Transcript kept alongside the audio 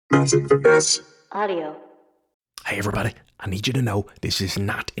Audio. Hey everybody, I need you to know this is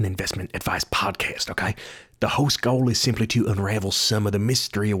not an investment advice podcast, okay? The host's goal is simply to unravel some of the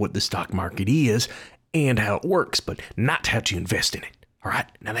mystery of what the stock market is and how it works, but not how to invest in it, alright?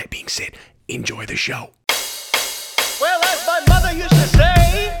 Now that being said, enjoy the show. Well, as my mother used to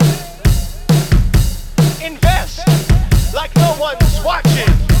say, invest like no one's watching.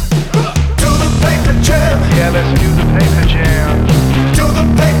 Do the paper jam. Yeah, let's do the paper jam. Do the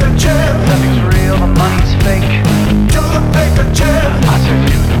paper jam. Nothing's real, the money's fake. Do the paper jam. I said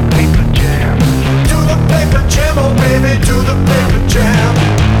do the paper jam. Do the paper jam, oh baby, do the paper jam.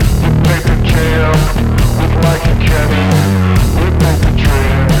 Paper jam, with Mike and Kenny. With paper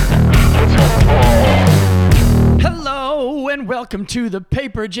jam, let's have a ball. Hello and welcome to the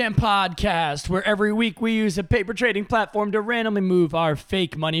Paper Jam Podcast, where every week we use a paper trading platform to randomly move our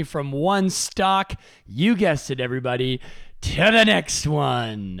fake money from one stock, you guessed it everybody, to the next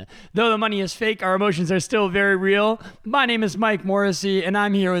one. Though the money is fake, our emotions are still very real. My name is Mike Morrissey, and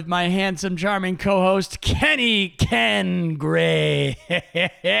I'm here with my handsome, charming co-host, Kenny Ken Gray.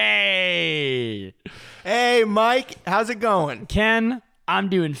 Hey, Mike, how's it going? Ken, I'm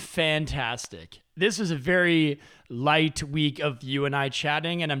doing fantastic. This was a very light week of you and I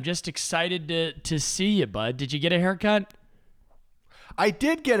chatting, and I'm just excited to see you, bud. Did you get a haircut? I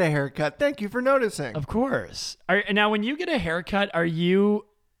did get a haircut. Thank you for noticing. Of course. Now, when you get a haircut, are you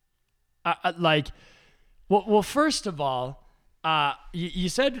well, first of all, you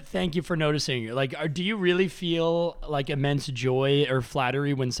said thank you for noticing. Like, do you really feel like immense joy or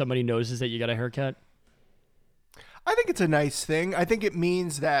flattery when somebody notices that you got a haircut? I think it's a nice thing. I think it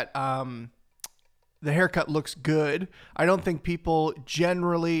means that the haircut looks good. I don't think people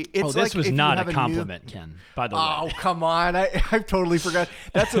generally. It's this like was if not you a have compliment, Ken. By the way. Oh, come on! I totally forgot.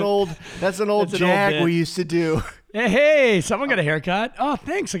 That's an old That's an old jag bit. we used to do. Hey, someone got a haircut. Oh,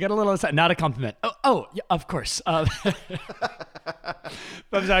 thanks. I got a little. Not a compliment. Oh, yeah, of course. I'm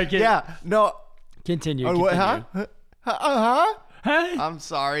sorry. Yeah. No. Continue. What, huh? Huh? I'm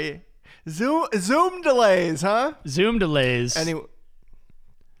sorry. Zoom delays, huh? Zoom delays. Anyway.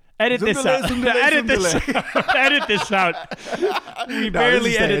 Edit Zoom this delay, out. zoom delay, Edit zoom this. Edit this out. We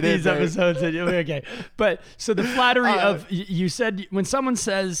barely edit these episodes. Okay, but so the flattery of you said when someone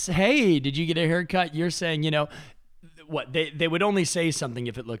says, "Hey, did you get a haircut?" You're saying, you know, what they would only say something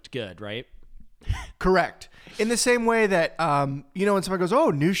if it looked good, right? Correct. In the same way that when someone goes,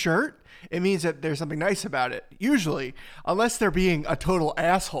 "Oh, new shirt," it means that there's something nice about it. Usually, unless they're being a total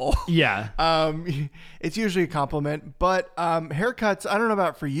asshole. Yeah. It's usually a compliment. But haircuts, I don't know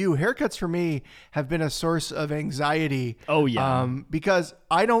about for you. Haircuts for me have been a source of anxiety. Oh, yeah. Because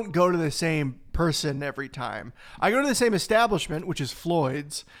I don't go to the same person every time. I go to the same establishment, which is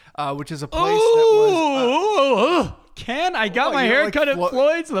Floyd's, which is a place that was... Ken, I got my haircut at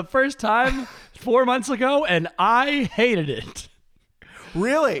Floyd's the first time 4 months ago, and I hated it.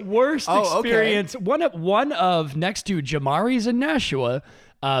 Really? Worst experience. Okay. One of next to Jamari's in Nashua.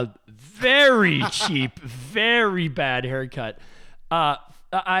 Very cheap, very bad haircut.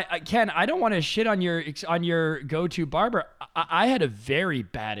 Ken, I don't want to shit on your go-to barber. I had a very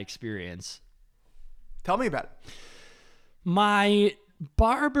bad experience. Tell me about it. My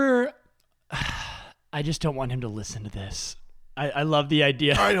barber. I just don't want him to listen to this. I love the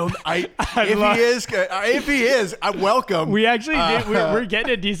idea. If he is, I'm welcome. We actually did. We're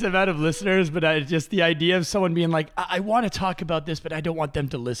getting a decent amount of listeners, but just the idea of someone being like, I want to talk about this, but I don't want them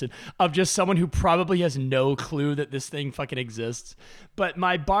to listen. Of just someone who probably has no clue that this thing fucking exists. But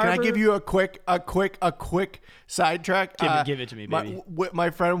my barber. Can I give you a quick sidetrack? Give it to me, baby. My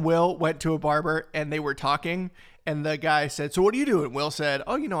friend Will went to a barber and they were talking. And the guy said, "So what do you do?" And Will said,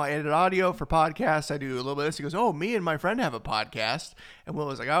 "Oh, I edit audio for podcasts. I do a little bit of this." He goes, "Oh, me and my friend have a podcast." And Will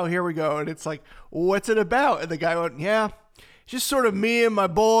was like, "Oh, here we go." And it's like, "What's it about?" And the guy went, "Yeah, just sort of me and my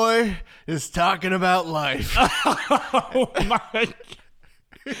boy is talking about life." Oh, my God.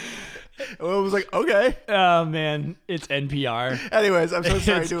 Will was like, "Okay." Oh, man. It's NPR. Anyways, I'm so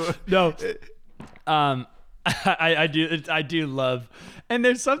sorry to... No. I do love... And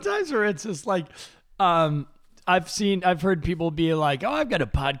there's sometimes where it's just like... I've heard people be like, "Oh, I've got a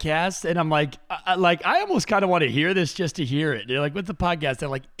podcast," and I'm like, I almost kind of want to hear this just to hear it. They're like, "What's the podcast?" They're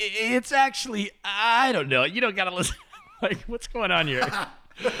like, "It's actually, I don't know. You don't gotta listen." Like, what's going on here?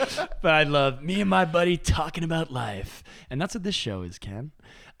 But I love me and my buddy talking about life, and that's what this show is, Ken.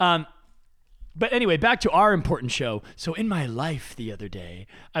 But anyway, back to our important show. So in my life the other day,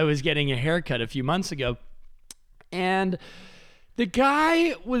 I was getting a haircut a few months ago, and the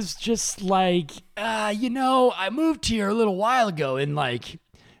guy was just like, I moved here a little while ago, and like,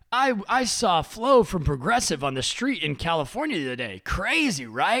 I saw Flo from Progressive on the street in California the other day. Crazy,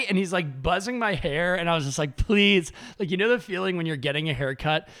 right? And he's like buzzing my hair, and I was just like, please. Like, you know the feeling when you're getting a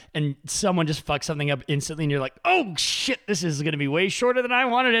haircut and someone just fucks something up instantly and you're like, oh shit, this is going to be way shorter than I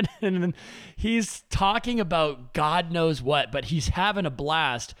wanted it. And then he's talking about God knows what, but he's having a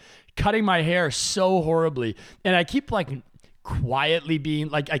blast cutting my hair so horribly. And I keep like quietly being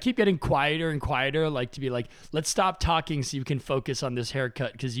like, I keep getting quieter and quieter, like to be like, let's stop talking so you can focus on this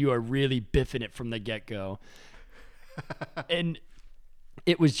haircut because you are really biffing it from the get-go. And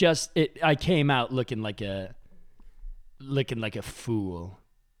it was just I came out looking like a fool.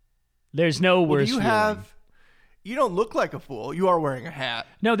 There's no worse feeling. You don't look like a fool. You are wearing a hat.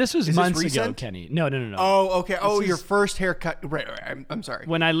 No, this was Is months this ago, recent? Oh, no. Oh, okay. Your first haircut. Right. I'm sorry.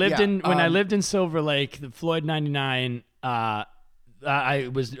 When I lived in Silver Lake, the Floyd 99, I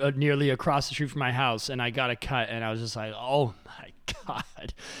was nearly across the street from my house, and I got a cut, and I was just like, oh my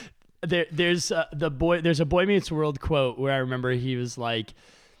God. There's a Boy Meets World quote where I remember he was like,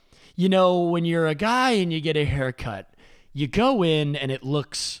 you know, when you're a guy and you get a haircut, you go in and it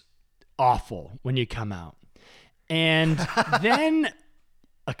looks awful when you come out. And then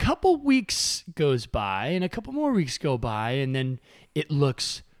a couple weeks goes by and a couple more weeks go by, and then it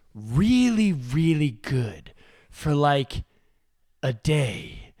looks really, really good for like a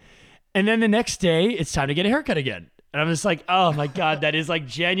day. And then the next day, it's time to get a haircut again. And I'm just like, oh my God, that is like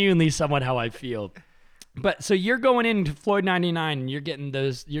genuinely somewhat how I feel. But so you're going into Floyd 99 and you're getting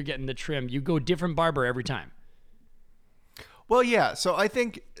the trim. You go different barber every time. Well, yeah. So I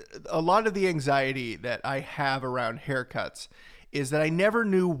think a lot of the anxiety that I have around haircuts is that I never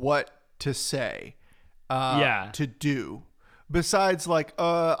knew what to say, to do. Besides, like,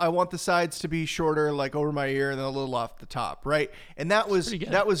 I want the sides to be shorter, like over my ear, and then a little off the top, right? And that was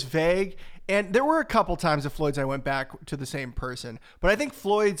vague. And there were a couple times at Floyd's I went back to the same person, but I think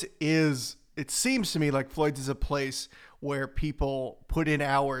Floyd's it seems to me like Floyd's is a place where people put in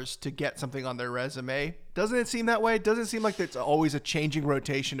hours to get something on their resume. Doesn't it seem that way? Doesn't it seem like there's always a changing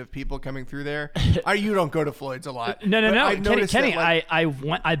rotation of people coming through there? You don't go to Floyd's a lot. No. Kenny, that,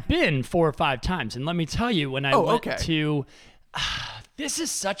 like, I've been 4 or 5 times, and let me tell you, when I went to, this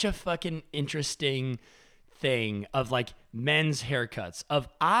is such a fucking interesting thing of like men's haircuts.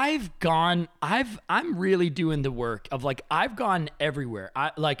 I'm really doing the work of like, I've gone everywhere.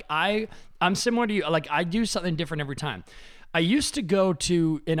 I'm similar to you. Like, I do something different every time. I used to go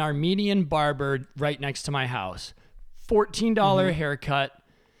to an Armenian barber right next to my house. $14 haircut.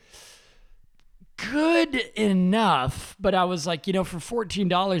 Good enough, but I was like, for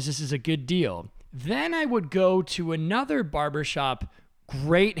 $14, this is a good deal. Then I would go to another barbershop,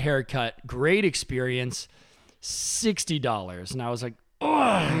 great haircut, great experience, $60. And I was like,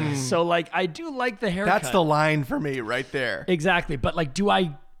 oh. So like, I do like the haircut. That's the line for me right there. Exactly. But like, do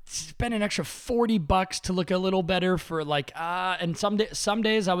I spend an extra $40 to look a little better for like, and some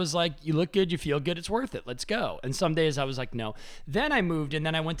days I was like, you look good, you feel good, it's worth it, let's go. And some days I was like, no. Then I moved, and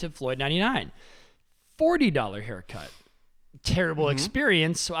then I went to Floyd 99, $40 haircut. Terrible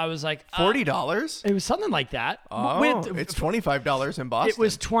experience. So I was like, $40? It was something like that. Oh, it's $25 in Boston. It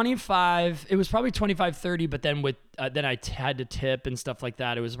was 25. It was probably 25, 30, but then then I had to tip and stuff like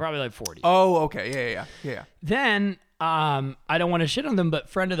that. It was probably like 40. Oh, okay. Yeah. Then, I don't want to shit on them, but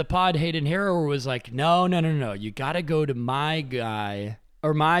friend of the pod, Hayden Harrower, was like, no. You got to go to my guy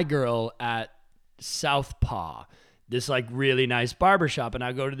or my girl at Southpaw, this like really nice barbershop. And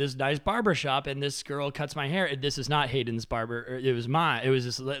I go to this nice barbershop, and this girl cuts my hair. This is not Hayden's barber. It was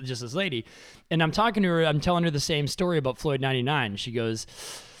just this lady. And I'm talking to her. I'm telling her the same story about Floyd 99. She goes,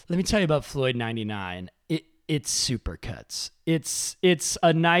 let me tell you about Floyd 99. It's supercuts. It's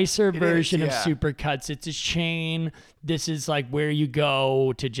a nicer version of supercuts. It's a chain. This is like where you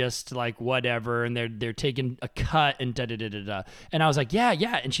go to just like whatever, and they're taking a cut and da. And I was like,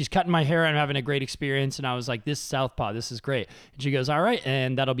 yeah. And she's cutting my hair, and I'm having a great experience. And I was like, this Southpaw, this is great. And she goes, all right,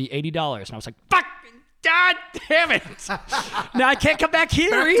 and that'll be $80. And I was like, fuck. God damn it. Now I can't come back here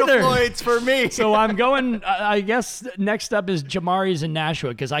back either. To Floyd's for me. So I'm going, I guess next up is Jamari's in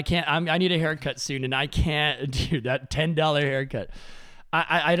Nashua, because I need a haircut soon, and I can't do that $10 haircut.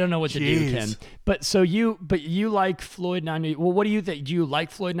 I don't know what to do, Ken. But you like Floyd 99. Well, what do you think? Do you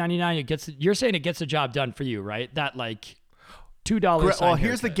like Floyd 99? You're saying it gets the job done for you, right? That like $2 Well,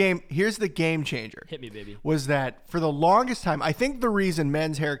 here's the game changer. Hit me, baby. Was that for the longest time, I think the reason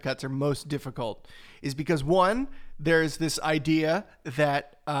men's haircuts are most difficult is because, one, there's this idea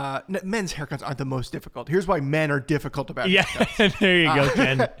that men's haircuts aren't the most difficult. Here's why men are difficult about haircuts. There you go,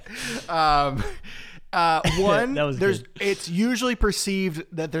 Ken. One, That was good. it's usually perceived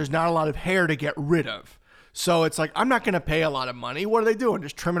that there's not a lot of hair to get rid of. So it's like, I'm not going to pay a lot of money. What are they doing?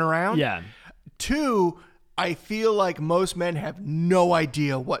 Just trimming around? Yeah. 2, I feel like most men have no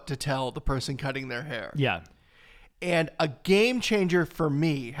idea what to tell the person cutting their hair. Yeah. And a game changer for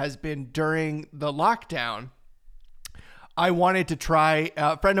me has been during the lockdown. I wanted to try,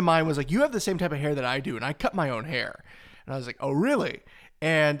 a friend of mine was like, you have the same type of hair that I do. And I cut my own hair. And I was like, oh, really?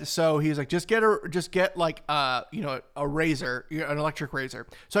 And so he was like, just get like, a razor, an electric razor.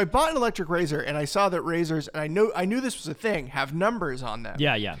 So I bought an electric razor, and I saw that razors, and I knew this was a thing, have numbers on them.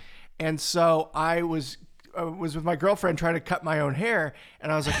 Yeah. Yeah. And so I was with my girlfriend trying to cut my own hair,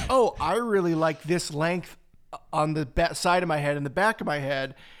 and I was like, oh, I really like this length on the side of my head and the back of my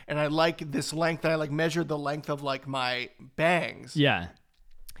head, and I like this length, and I like measured the length of like my bangs. Yeah.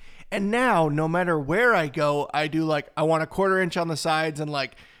 And now, no matter where I go, I do like, I want a 1/4 inch on the sides, and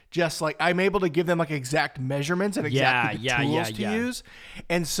like, just like, I'm able to give them like exact measurements and exactly the tools to use.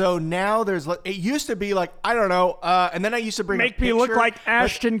 And so now there's, it used to be like, I don't know. And then I used to bring Make me look like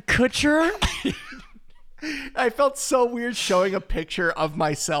Ashton Kutcher. I felt so weird showing a picture of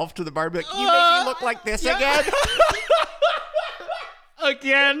myself to the barber. Like, you make me look like this again?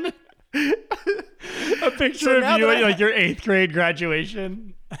 Again? A picture of you at like your 8th grade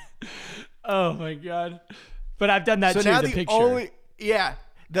graduation. Oh my God. But I've done that too, now the picture.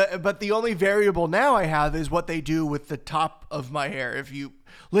 But the only variable now I have is what they do with the top of my hair. If you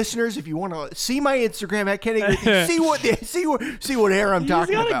want to see my Instagram at Kenny, see what hair I'm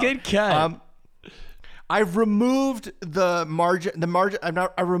talking about. He's got a good cut. I've removed the margin.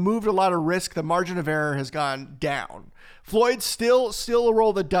 I removed a lot of risk. The margin of error has gone down. Floyd still a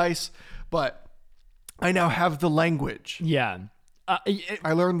roll the dice, but I now have the language. Yeah.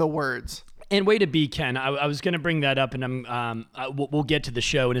 I learned the words. And way to be, Ken. I was going to bring that up, and we'll get to the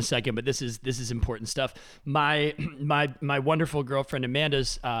show in a second. But this is important stuff. My wonderful girlfriend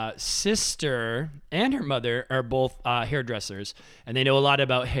Amanda's sister and her mother are both hairdressers, and they know a lot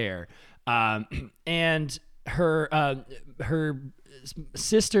about hair. And her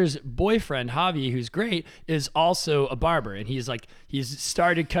sister's boyfriend Javi, who's great, is also a barber, and he's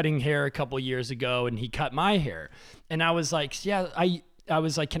started cutting hair a couple years ago, and he cut my hair, and I was like, yeah, I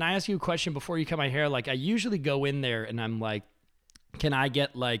was like, can I ask you a question before you cut my hair? Like, I usually go in there and I'm like, can I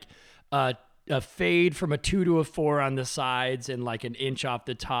get like a fade from a 2 to a 4 on the sides and like an inch off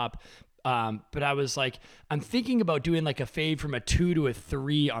the top? But I was like, I'm thinking about doing like a fade from a 2 to a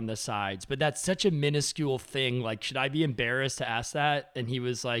 3 on the sides, but that's such a minuscule thing. Like, should I be embarrassed to ask that? And he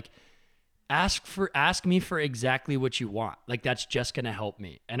was like, ask me for exactly what you want. Like, that's just going to help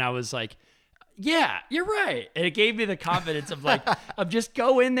me. And I was like, yeah, you're right. And it gave me the confidence of like, of just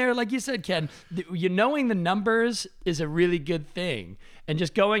go in there. Like you said, Ken, knowing the numbers is a really good thing. And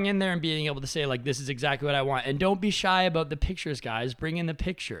just going in there and being able to say like, this is exactly what I want. And don't be shy about the pictures, guys. Bring in the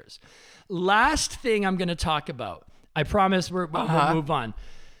pictures. Last thing I'm going to talk about. I promise we'll move on.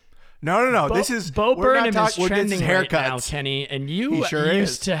 No. This is Bo Burnham is trending haircuts right now, Kenny, and you sure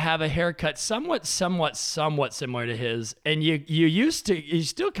used to have a haircut somewhat similar to his, and you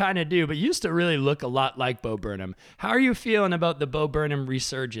still kind of do, but you used to really look a lot like Bo Burnham. How are you feeling about the Bo Burnham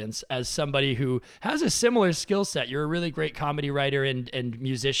resurgence as somebody who has a similar skill set? You're a really great comedy writer and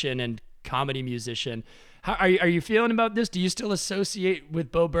musician and comedy musician. How are you feeling about this? Do you still associate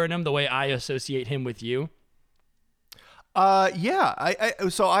with Bo Burnham the way I associate him with you? Yeah.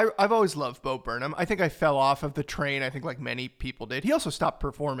 I've always loved Bo Burnham. I think I fell off of the train. I think like many people did. He also stopped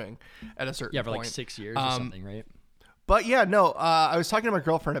performing at a certain point. Yeah, for like 6 years or something, right? But yeah, no, I was talking to my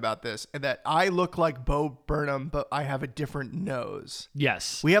girlfriend about this, and that I look like Bo Burnham, but I have a different nose.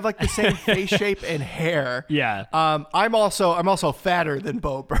 Yes. We have like the same face shape and hair. Yeah. I'm also fatter than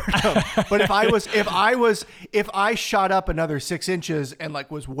Bo Burnham. But if I shot up another 6 inches and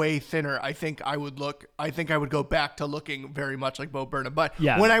like was way thinner, I think I would go back to looking very much like Bo Burnham. But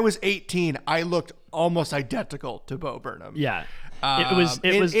when I was 18, I looked almost identical to Bo Burnham. Yeah. It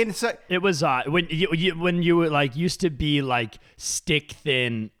was when you were like used to be like stick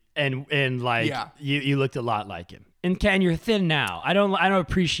thin and like you looked a lot like him. And Ken, you're thin now. I don't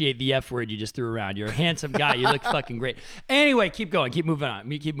appreciate the F word you just threw around. You're a handsome guy. You look fucking great. Anyway, keep going. Keep moving on.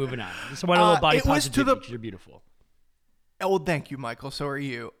 So one little body positivity. You're beautiful. Oh, well, thank you, Michael. So are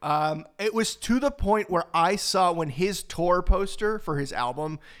you. It was to the point where I saw when his tour poster for his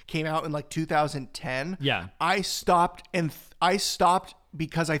album came out in like 2010. Yeah. I stopped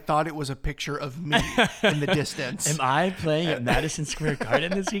because I thought it was a picture of me in the distance. Am I playing at Madison Square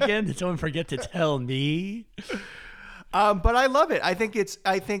Garden this weekend? Did someone forget to tell me? But I love it. I think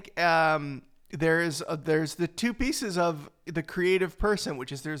there's the two pieces of the creative person,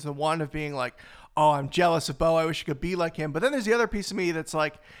 which is there's the one of being like, oh, I'm jealous of Bo. I wish I could be like him. But then there's the other piece of me that's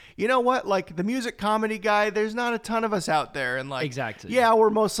like, you know what? Like the music comedy guy, there's not a ton of us out there. And like, Exactly. yeah, we're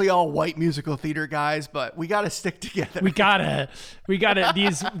mostly all white musical theater guys, but we got to stick together. We gotta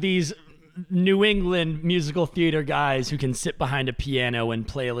these New England musical theater guys who can sit behind a piano and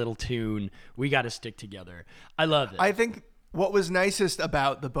play a little tune. We got to stick together. I love it. I think what was nicest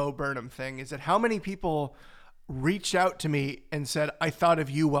about the Bo Burnham thing is that how many people reached out to me and said, I thought of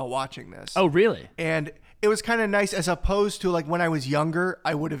you while watching this. Oh, really? And it was kind of nice, as opposed to like when I was younger,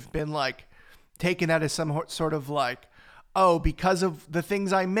 I would have been like taking that as some sort of like, oh, because of the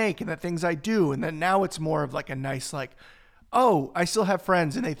things I make and the things I do. And then now it's more of like a nice, like, oh, I still have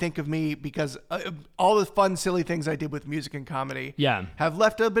friends and they think of me because all the fun, silly things I did with music and comedy have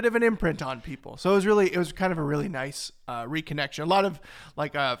left a bit of an imprint on people. So it was kind of a really nice reconnection. A lot of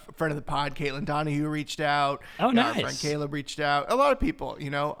like a friend of the pod, Caitlin Donahue, reached out. Oh, nice. Our friend Caleb reached out. A lot of people, we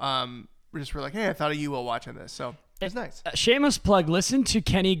just were like, hey, I thought of you while watching this. So it's nice. Shameless plug. Listen to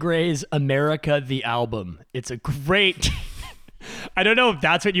Kenny Gray's America, the album. It's a great... I don't know if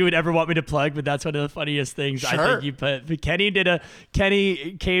that's what you would ever want me to plug, but that's one of the funniest things I think you put. But Kenny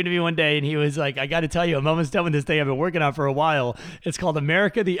came to me one day and he was like, I got to tell you, I'm almost done with this thing I've been working on for a while. It's called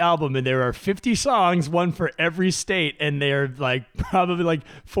America, the album. And there are 50 songs, one for every state. And they're like probably like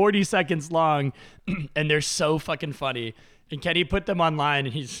 40 seconds long. And they're so fucking funny. And Kenny put them online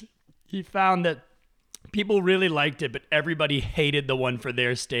and he found that people really liked it, but everybody hated the one for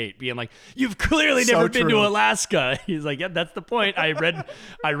their state, being like, you've clearly never been to Alaska. He's like, yeah, that's the point. I read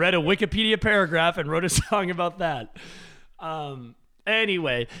a Wikipedia paragraph and wrote a song about that.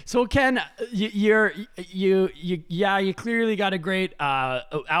 Anyway, so Ken, you clearly got a great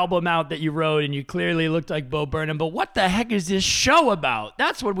album out that you wrote, and you clearly looked like Bo Burnham, but what the heck is this show about?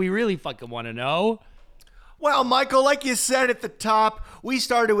 That's what we really fucking want to know. Well, Michael, like you said at the top, we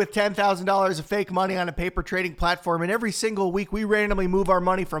started with $10,000 of fake money on a paper trading platform, and every single week we randomly move our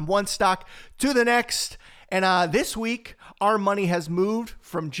money from one stock to the next. And this week, our money has moved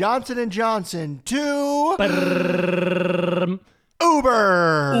from Johnson & Johnson to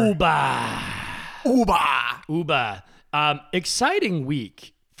Uber. Exciting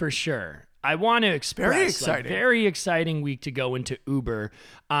week for sure. I want to express very exciting week to go into Uber,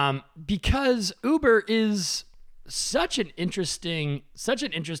 because Uber is such an interesting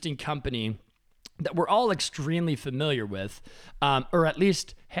company that we're all extremely familiar with, or at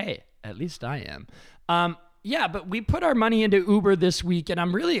least I am. But we put our money into Uber this week, and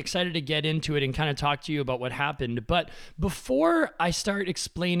I'm really excited to get into it and kind of talk to you about what happened. But before I start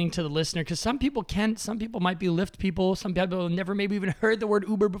explaining to the listener, because some people might be Lyft people, some people have never maybe even heard the word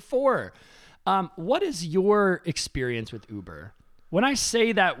Uber before. What is your experience with Uber? When I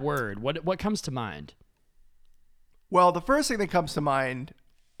say that word, what comes to mind? Well, the first thing that comes to mind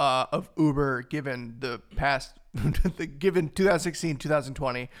of Uber, given the past, given 2016,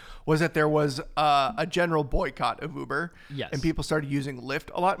 2020, was that there was a general boycott of Uber. Yes. And people started using Lyft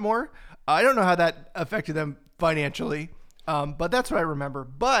a lot more. I don't know how that affected them financially, but that's what I remember.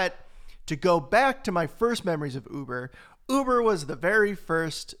 But to go back to my first memories of Uber, Uber was the very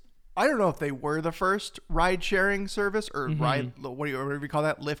first, I don't know if they were the first ride-sharing service or whatever you call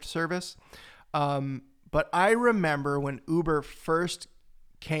that, Lyft service. But I remember when Uber first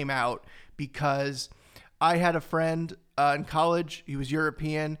came out, because I had a friend in college. He was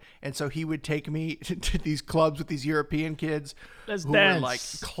European, and so he would take me to these clubs with these European kids who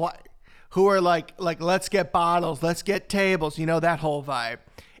are like let's get bottles, let's get tables, that whole vibe.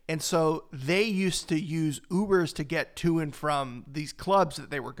 And so they used to use Ubers to get to and from these clubs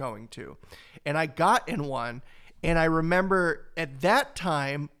that they were going to. And I got in one, and I remember at that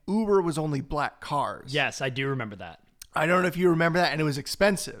time, Uber was only black cars. Yes, I do remember that. I don't know if you remember that, and it was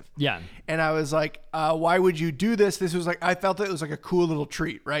expensive. Yeah. And I was like, why would you do this? This was like, I felt that it was like a cool little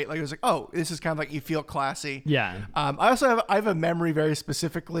treat, right? Like, it was like, oh, this is kind of like, you feel classy. Yeah. I have a memory very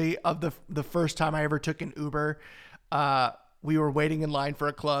specifically of the first time I ever took an Uber. We were waiting in line for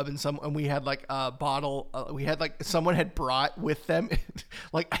a club, and we had like a bottle. Someone had brought with them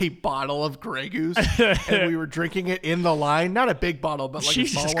like a bottle of Grey Goose, and we were drinking it in the line. Not a big bottle, but like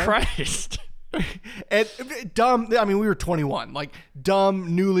Jesus a small Christ. one. And dumb. I mean, we were 21, like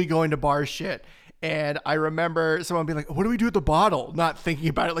dumb, newly going to bar shit. And I remember someone being like, what do we do with the bottle? Not thinking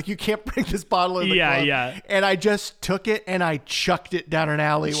about it. Like, you can't bring this bottle in the club. Yeah. And I just took it and I chucked it down an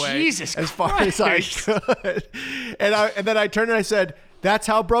alleyway. Jesus as Christ. far as I could. And then I turned and I said, that's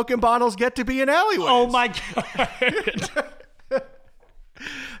how broken bottles get to be in alleyways. Oh my God.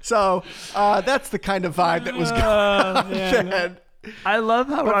 So that's the kind of vibe that was going on then. I love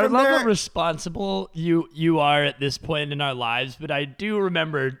how But from there- how responsible you are at this point in our lives. But I do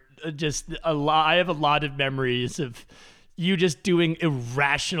remember just a lot. I have a lot of memories of you just doing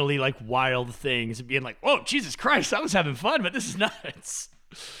irrationally like wild things and being like, "Oh, Jesus Christ, I was having fun, but this is nuts."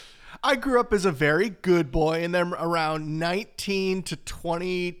 I grew up as a very good boy, and then around 19 to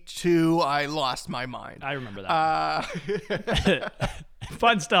 22, I lost my mind. I remember that.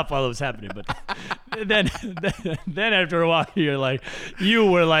 Fun stuff while it was happening, but then after a while, you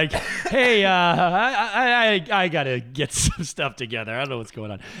were like, "Hey, I gotta get some stuff together. I don't know what's going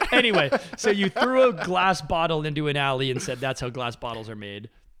on." Anyway, so you threw a glass bottle into an alley and said that's how glass bottles are made,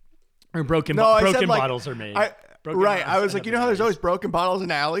 or broken I said, like, bottles are made. Broken Right. bottles I was like, end you up know how in there's alleys. always broken bottles in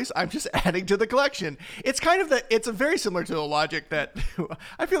alleys? I'm just adding to the collection. It's kind of it's a very similar to the logic that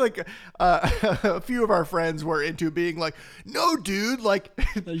I feel like a few of our friends were into being like, no, dude, like,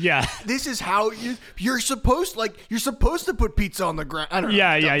 Yeah. this is how you're supposed to put pizza on the ground. I don't know.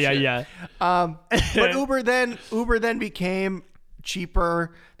 Yeah, dumb shit. yeah. But Uber then became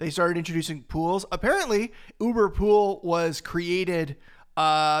cheaper. They started introducing pools. Apparently, Uber Pool was created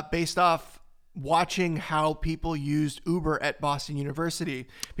based off watching how people used Uber at Boston University,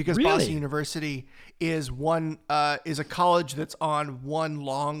 because Really? Boston University is a college that's on one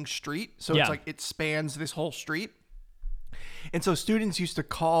long street. So Yeah. it's like it spans this whole street. And so students used to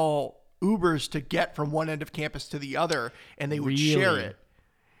call Ubers to get from one end of campus to the other, and they would share Really? it.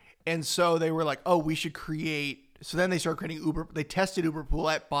 And so they were like, oh, we should create. So then they started creating Uber. They tested Uber Pool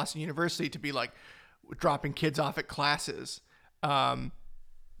at Boston University to be like dropping kids off at classes,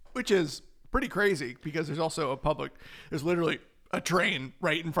 which is pretty crazy because there's literally a train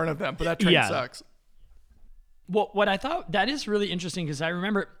right in front of them, but that train Yeah. sucks. Well, what I thought that is really interesting because I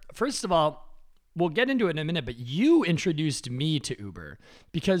remember, first of all, we'll get into it in a minute, but you introduced me to Uber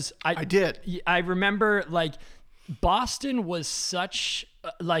because I did. I remember like Boston was such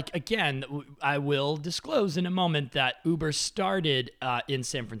like, again, I will disclose in a moment that Uber started in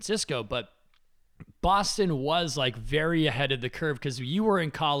San Francisco, but Boston was like very ahead of the curve because you were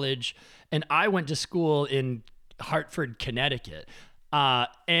in college and I went to school in Hartford, Connecticut.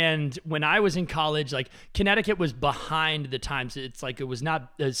 And when I was in college, like Connecticut was behind the times. It's like it was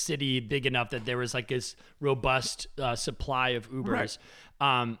not a city big enough that there was like this robust supply of Ubers.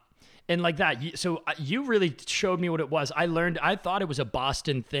 Right. And like that, so you really showed me what it was. I thought it was a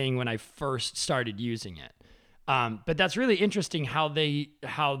Boston thing when I first started using it. But that's really interesting how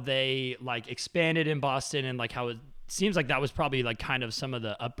they like expanded in Boston and like how it seems like that was probably like kind of some of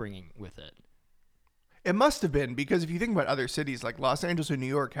the upbringing with it. It must have been, because if you think about other cities like Los Angeles and New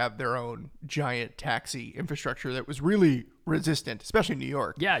York have their own giant taxi infrastructure that was really resistant, especially New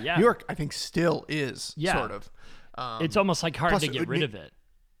York. Yeah. New York, I think, still is sort of. It's almost like hard plus to get rid of it.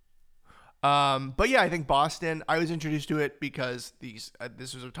 But yeah, I think Boston, I was introduced to it because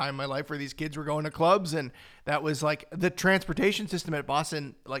this was a time in my life where these kids were going to clubs, and that was like the transportation system at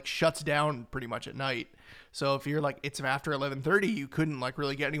Boston like shuts down pretty much at night. So if you're like, it's after 11:30, you couldn't like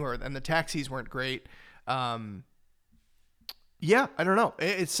really get anywhere, and the taxis weren't great. Yeah, I don't know.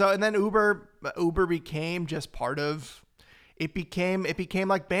 It's so, and then Uber became just part of. It became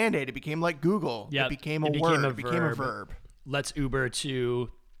like Band-Aid. It became like Google. Yeah, It became a word. It became a verb. Let's Uber to,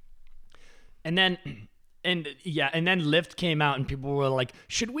 and then Lyft came out and people were like,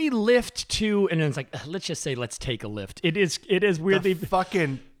 should we Lyft to? And it's like, let's just say let's take a Lyft. It is weirdly The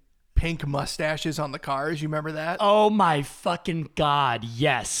fucking pink mustaches on the cars. You remember that? Oh my fucking God.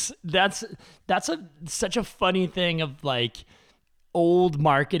 Yes. That's such a funny thing of like old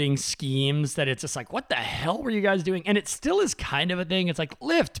marketing schemes that it's just like, what the hell were you guys doing? And it still is kind of a thing. It's like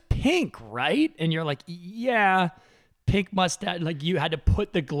Lyft pink, right? And you're like, yeah, pink mustache. Like you had to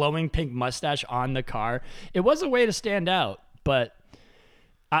put the glowing pink mustache on the car. It was a way to stand out, but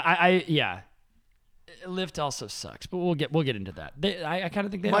yeah. Lyft also sucks, but we'll get into that. I kind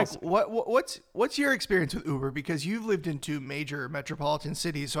of think they Mike, also, what's your experience with Uber? Because you've lived in two major metropolitan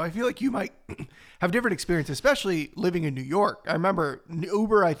cities, so I feel like you might have different experience, especially living in New York. I remember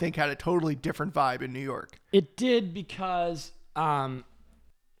Uber, I think, had a totally different vibe in New York. It did because, the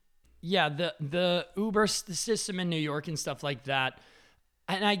Uber system in New York and stuff like that.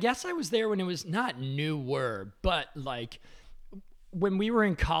 And I guess I was there when it was not newer, but like when we were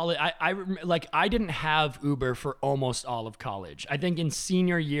in college, I didn't have Uber for almost all of college. I think in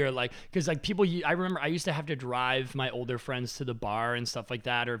senior year, like, cause like I remember I used to have to drive my older friends to the bar and stuff like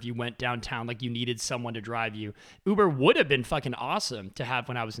that. Or if you went downtown, like you needed someone to drive you. Uber would have been fucking awesome to have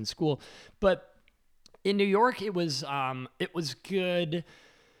when I was in school. But in New York, it was good.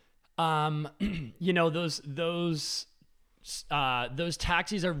 You know, those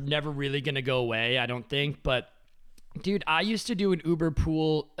taxis are never really going to go away, I don't think, but Dude, I used to do an Uber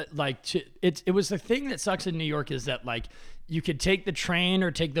pool. It was the thing that sucks in New York is that like you could take the train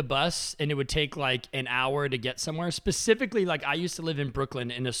or take the bus and it would take like an hour to get somewhere. Specifically, like I used to live in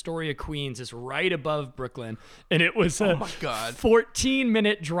Brooklyn, and Astoria, Queens is right above Brooklyn, and it was a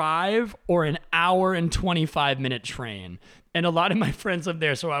 14-minute drive or an hour and 25-minute train. And a lot of my friends live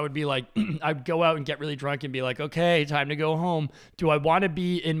there, so I would be like, I'd go out and get really drunk and be like, okay, time to go home. Do I want to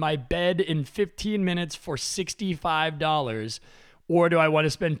be in my bed in 15 minutes for $65? Or do I want to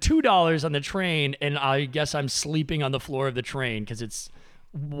spend $2 on the train and I guess I'm sleeping on the floor of the train because it's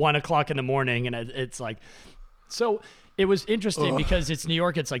 1 o'clock in the morning and it's like, so it was interesting because it's New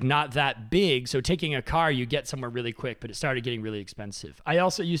York. It's like not that big. So taking a car, you get somewhere really quick, but it started getting really expensive. I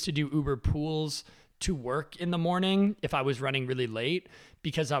also used to do Uber pools to work in the morning if I was running really late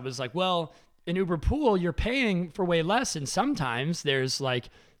because I was like, well, in Uber pool, you're paying for way less. And sometimes there's like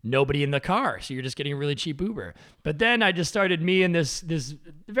nobody in the car. So you're just getting a really cheap Uber. But then I just started me and this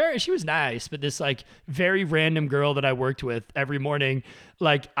she was nice, but this like very random girl that I worked with every morning,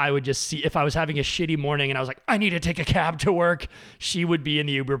 like I would just see if I was having a shitty morning and I was like, I need to take a cab to work. She would be in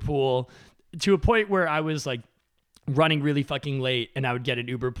the Uber pool to a point where I was like, running really fucking late and I would get an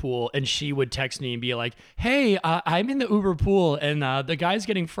Uber pool and she would text me and be like, hey, I'm in the Uber pool and the guy's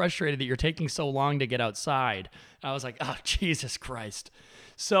getting frustrated that you're taking so long to get outside. I was like, oh, Jesus Christ.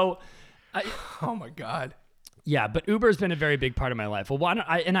 So Oh my God. Yeah, but Uber's been a very big part of my life. Well, why don't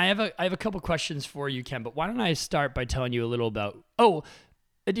I have a couple questions for you, Ken, but why don't I start by telling you a little about, do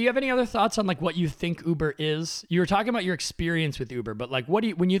you have any other thoughts on like what you think Uber is? You were talking about your experience with Uber, but like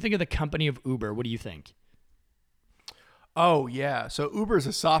when you think of the company of Uber, what do you think? Oh, yeah. So Uber is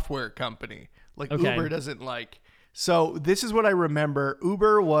a software company. Like Okay. Uber doesn't like. So this is what I remember.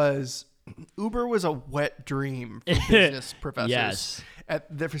 Uber was a wet dream for business professors. Yes.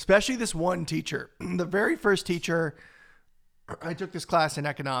 Especially this one teacher. The very first teacher, I took this class in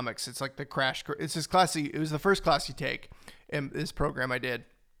economics. It's like the crash. It's this class. It was the first class you take in this program I did.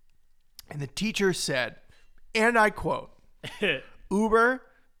 And the teacher said, and I quote, Uber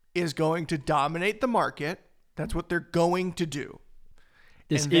is going to dominate the market. That's what they're going to do.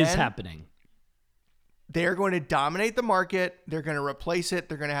 This is happening. They're going to dominate the market. They're going to replace it.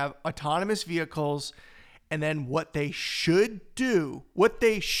 They're going to have autonomous vehicles. And then what they should do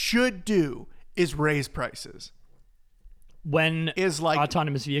is raise prices. When is like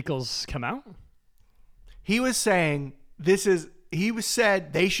autonomous vehicles come out? He was saying they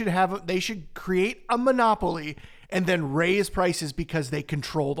should create a monopoly and then raise prices because they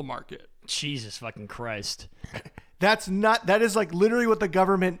control the market. Jesus fucking Christ. That is like literally what the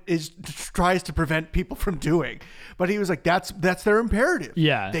government tries to prevent people from doing. But he was like, that's their imperative.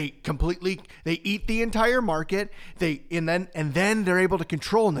 Yeah. They eat the entire market. And then they're able to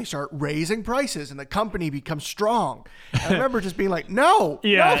control and they start raising prices and the company becomes strong. I remember just being like, no,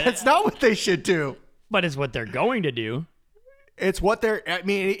 that's not what they should do. But it's what they're going to do. It's what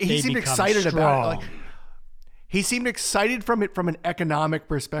he seemed excited about it. Like, he seemed excited from an economic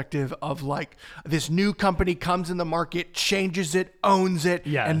perspective of like this new company comes in the market, changes it, owns it,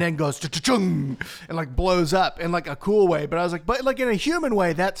 and then goes and like blows up in like a cool way. But I was like, but like in a human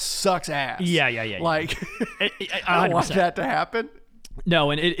way, that sucks ass. Yeah. Like, I don't want that to happen.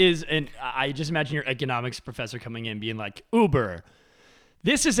 No, and it is, and I just imagine your economics professor coming in being like, Uber,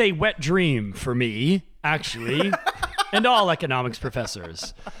 this is a wet dream for me, actually, and all economics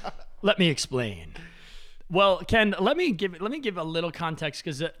professors. Let me explain. Well, Ken, let me give a little context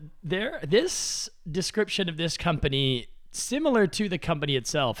because this description of this company, similar to the company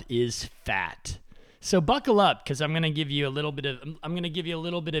itself, is fat. So buckle up because I'm going to give you a little bit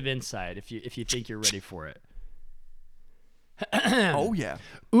of insight if you think you're ready for it. Oh yeah.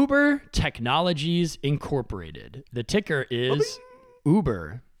 Uber Technologies Incorporated. The ticker is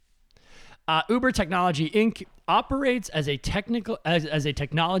Uber. Uber Technology Inc. operates as a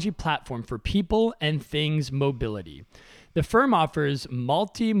technology platform for people and things mobility. The firm offers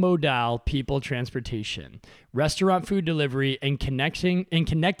multimodal people transportation, restaurant food delivery, and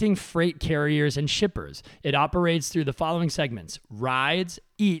connecting freight carriers and shippers. It operates through the following segments: rides,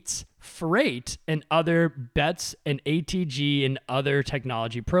 eats, freight, and other bets and ATG and other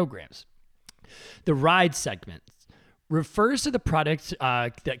technology programs. The ride segment refers to the product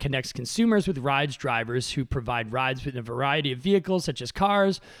that connects consumers with rides drivers who provide rides with a variety of vehicles such as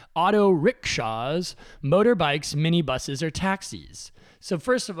cars, auto rickshaws, motorbikes, minibuses, or taxis. So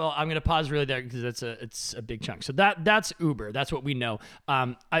first of all, I'm going to pause really there because it's a big chunk. So that's Uber. That's what we know.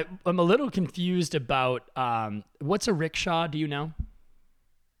 I'm a little confused about what's a rickshaw. Do you know?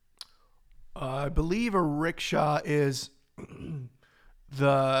 I believe a rickshaw is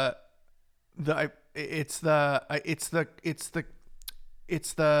it's the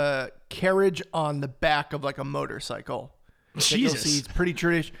carriage on the back of like a motorcycle. that you'll Jesus. see. It's pretty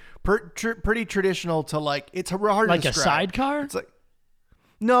traditional to like. It's hard Like to a describe. sidecar? It's like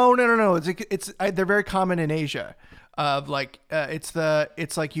no. They're very common in Asia. Of like it's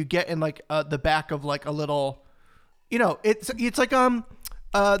like you get in like the back of like a little, it's like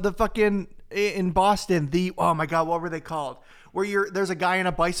the fucking in Boston oh my god, what were they called? Where there's a guy on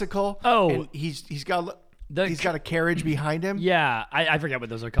a bicycle. Oh. and he's got a carriage behind him. Yeah, I forget what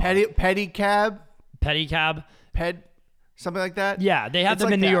those are called. Pedicab, something like that. Yeah, they have It's them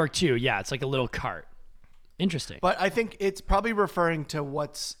like in New that. York too. Yeah, it's like a little cart. Interesting. But I think it's probably referring to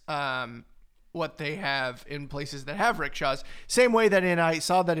what they have in places that have rickshaws. Same way that I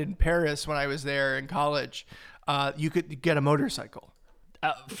saw that in Paris when I was there in college, you could get a motorcycle.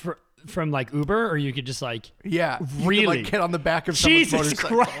 From like Uber, or you could just like Yeah, you really could, like, get on the back of someone's Jesus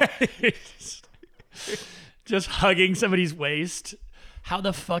motorcycle. Christ. Just hugging somebody's waist. How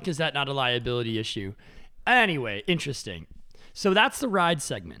the fuck is that not a liability issue? Anyway, interesting. So that's the ride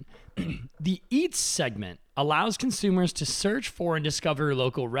segment. The eats segment allows consumers to search for and discover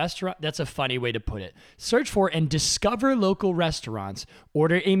local restaurant. That's a funny way to put it. Search for and discover local restaurants,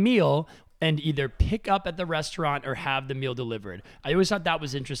 order a meal, and either pick up at the restaurant or have the meal delivered. I always thought that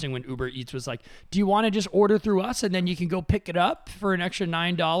was interesting when Uber Eats was like, do you want to just order through us and then you can go pick it up for an extra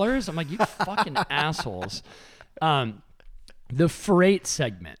 $9? I'm like, you fucking assholes. The freight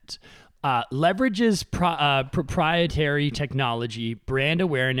segment leverages proprietary technology, brand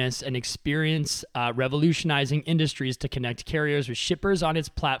awareness, and experience revolutionizing industries to connect carriers with shippers on its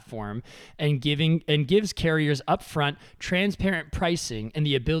platform and gives carriers upfront, transparent pricing and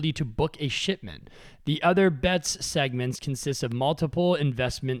the ability to book a shipment. The other bets segments consist of multiple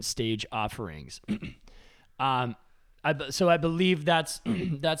investment stage offerings. So I believe that's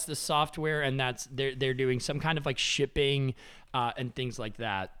that's the software, and they're doing some kind of like shipping and things like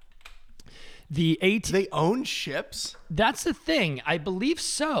that. Do they own ships? That's the thing. I believe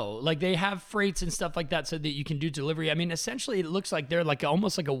so. Like they have freights and stuff like that so that you can do delivery. I mean, essentially it looks like they're like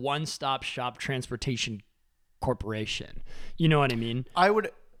almost like a one-stop shop transportation corporation. You know what I mean? I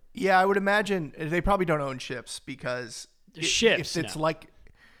would imagine they probably don't own ships because Ships, if it's no. like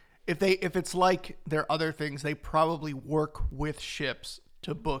if it's like their other things, they probably work with ships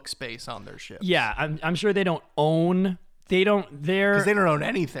to book space on their ships. Yeah, I'm sure they don't own. They're Because they don't own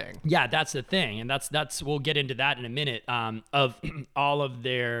anything. Yeah, that's the thing, and that's we'll get into that in a minute. Of all of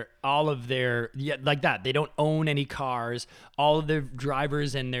their like that, they don't own any cars. All of their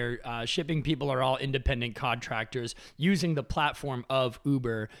drivers and their shipping people are all independent contractors using the platform of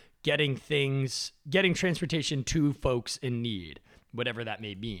Uber, getting transportation to folks in need, whatever that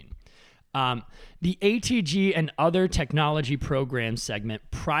may mean. The ATG and other technology programs segment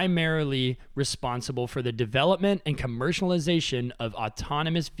primarily responsible for the development and commercialization of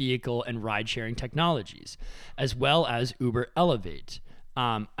autonomous vehicle and ride-sharing technologies, as well as Uber Elevate.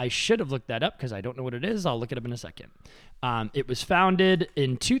 I should have looked that up because I don't know what it is. I'll look it up in a second. It was founded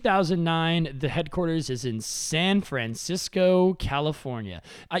in 2009. The headquarters is in San Francisco, California.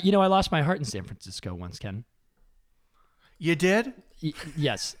 I lost my heart in San Francisco once, Ken. You did?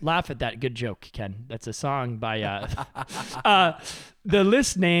 Yes, laugh at that. Good joke, Ken. That's a song by the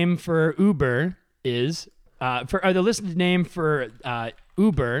list name for Uber is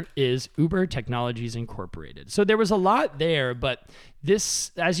Uber is Uber Technologies Incorporated. So there was a lot there, but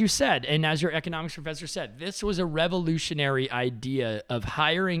this, as you said, and as your economics professor said, this was a revolutionary idea of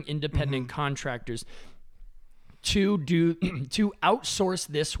hiring independent contractors to outsource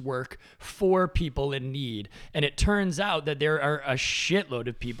this work for people in need. And it turns out that there are a shitload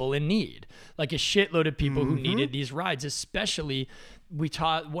of people in need, like a shitload of people who needed these rides. Especially,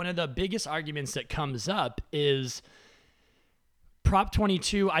 one of the biggest arguments that comes up is Prop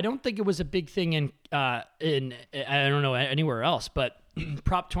 22. I don't think it was a big thing in I don't know anywhere else, but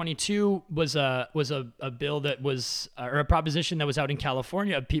Prop 22 was a bill that was, or a proposition that was out in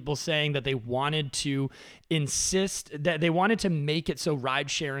California of people saying that they wanted to make it so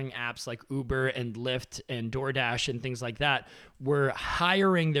ride sharing apps like Uber and Lyft and DoorDash and things like that were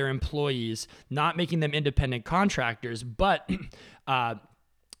hiring their employees, not making them independent contractors, but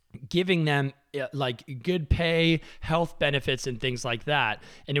giving them like good pay, health benefits, and things like that.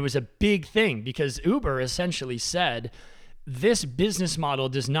 And it was a big thing because Uber essentially said, this business model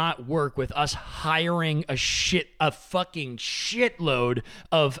does not work with us hiring a fucking shitload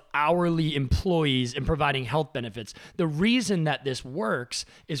of hourly employees and providing health benefits. The reason that this works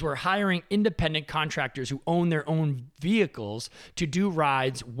is we're hiring independent contractors who own their own vehicles to do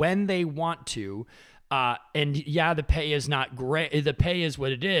rides when they want to. And yeah, the pay is not great. The pay is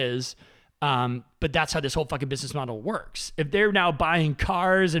what it is. But that's how this whole fucking business model works. If they're now buying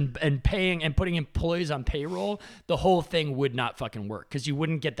cars and paying and putting employees on payroll, the whole thing would not fucking work because you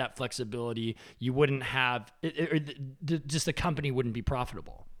wouldn't get that flexibility. You wouldn't have just the company wouldn't be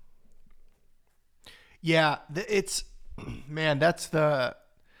profitable. Yeah, it's man, that's the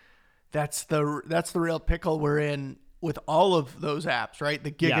real pickle we're in with all of those apps, right?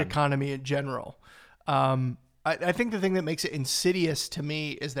 The gig economy in general. I think the thing that makes it insidious to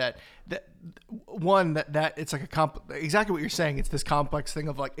me is that it's like exactly what you're saying. It's this complex thing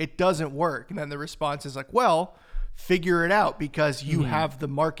of like, it doesn't work. And then the response is like, well, figure it out because you have the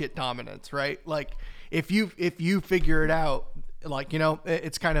market dominance, right? Like if you figure it out, like,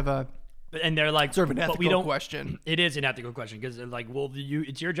 it's kind of and they're like, sort of an ethical question. It is an ethical question because they're like, well,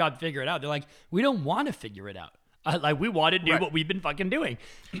 it's your job to figure it out. They're like, we don't want to figure it out. Like we want to do what we've been fucking doing.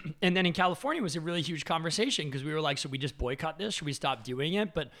 And then in California it was a really huge conversation because we were like, should we just boycott this? Should we stop doing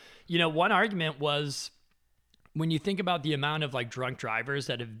it? But one argument was when you think about the amount of like drunk drivers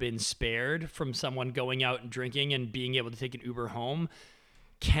that have been spared from someone going out and drinking and being able to take an Uber home,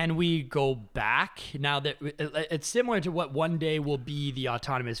 can we go back now that it's similar to what one day will be the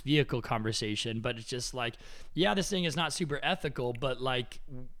autonomous vehicle conversation, but it's just like, yeah, this thing is not super ethical, but like,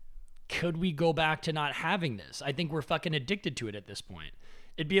 could we go back to not having this? I think we're fucking addicted to it at this point.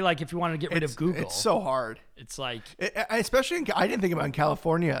 It'd be like if you wanted to get rid of Google. It's so hard. It's like... especially I didn't think about in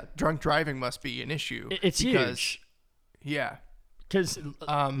California, drunk driving must be an issue. It's huge. Yeah. Because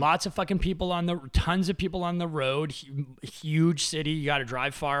lots of fucking people tons of people on the road, huge city, you got to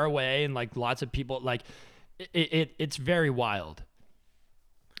drive far away, and like lots of people, like it's very wild.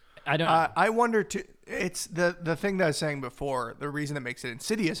 I don't know. I wonder too. It's the thing that I was saying before. The reason that makes it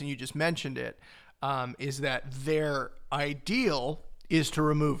insidious, and you just mentioned it, is that their ideal is to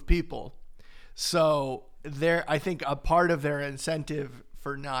remove people. So I think a part of their incentive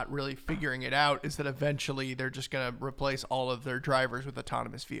for not really figuring it out is that eventually they're just going to replace all of their drivers with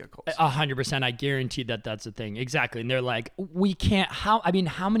autonomous vehicles. 100%. I guarantee that's a thing. Exactly. And they're like, we can't. How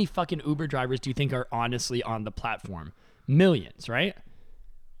many fucking Uber drivers do you think are honestly on the platform? Millions, right?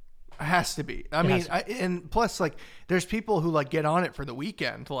 It has to be. And plus, like, there's people who like get on it for the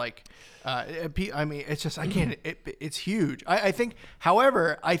weekend. Like, it's just I can't. It's huge. I think,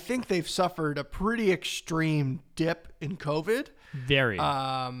 however, I think they've suffered a pretty extreme dip in COVID. Very.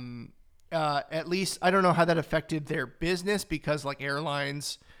 At least I don't know how that affected their business because like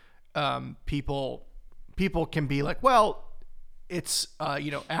airlines, people can be like, well, it's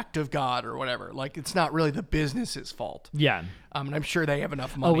act of God or whatever. Like it's not really the business's fault. Yeah. And I'm sure they have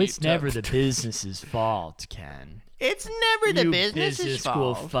enough money. Oh, it's never the business's fault, Ken. It's never the business's business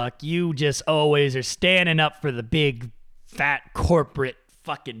fault. School fuck. You just always are standing up for the big, fat corporate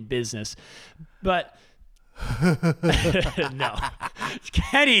fucking business. But no.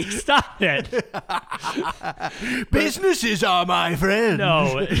 Kenny, stop it. Businesses are my friend.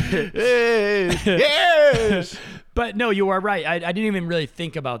 No. Yes. But no, you are right. I didn't even really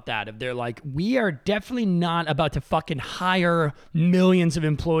think about that. If they're like, we are definitely not about to fucking hire millions of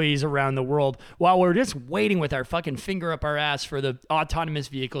employees around the world while we're just waiting with our fucking finger up our ass for the autonomous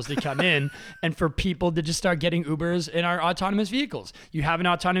vehicles to come in and for people to just start getting Ubers in our autonomous vehicles. You have an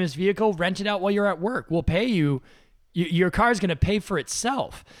autonomous vehicle, rent it out while you're at work. We'll pay you. Your car is going to pay for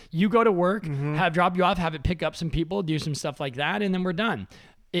itself. You go to work, drop you off, have it pick up some people, do some stuff like that, and then we're done.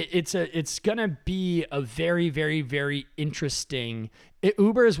 It's gonna be a very, very, very interesting.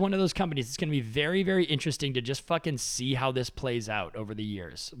 Uber is one of those companies. It's gonna be very, very interesting to just fucking see how this plays out over the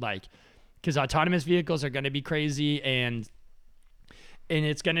years. Like, because autonomous vehicles are gonna be crazy, and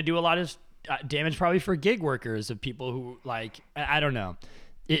it's gonna do a lot of damage probably for gig workers of people who like. I don't know.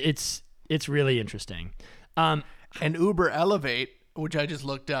 It's really interesting. And Uber Elevate, which I just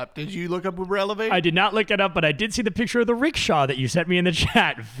looked up. Did you look up Uber Elevate? I did not look it up, but I did see the picture of the rickshaw that you sent me in the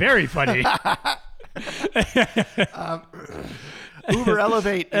chat. Very funny. Uber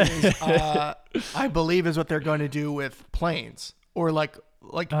Elevate is, I believe, is what they're going to do with planes or like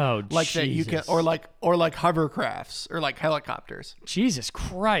that you can, or like hovercrafts or like helicopters. Jesus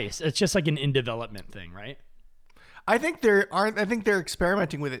Christ! It's just like an in development thing, right? I think they're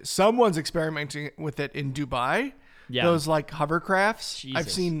experimenting with it. Someone's experimenting with it in Dubai. Yeah. Those like hovercrafts.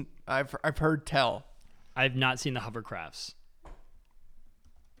 Jesus. I've heard tell. I've not seen the hovercrafts.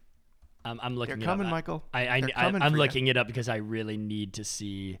 I'm looking. They're coming, Michael. I'm looking it up because I really need to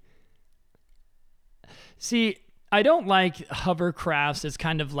see. See, I don't like hovercrafts. It's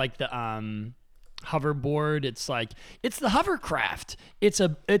kind of like the hoverboard. It's like it's the hovercraft. It's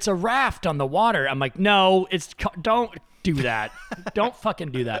a raft on the water. I'm like, no, don't do that. Don't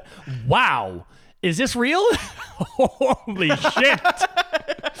fucking do that. Wow. Is this real? Holy shit.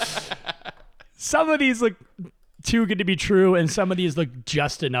 some of these look too good to be true, and some of these look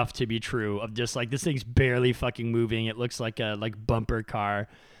just enough to be true. Of just like this thing's barely fucking moving. It looks like a bumper car.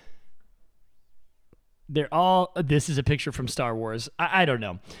 They're all. This is a picture from Star Wars. I don't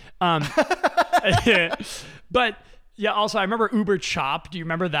know, but. Yeah. Also, I remember Uber Chop. Do you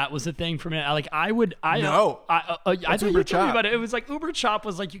remember that was a thing for me? No. I What's thought Uber you told me Chop? about it. It was like Uber Chop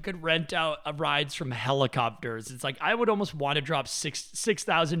was like you could rent out rides from helicopters. It's like I would almost want to drop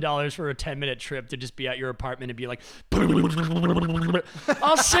 $6,000 for a 10-minute trip to just be at your apartment and be like,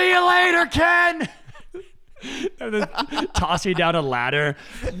 "I'll see you later, Ken." And then toss you down a ladder.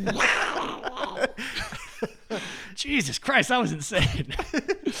 Jesus Christ, that was insane.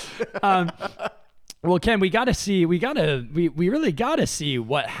 Well, Ken, we really gotta see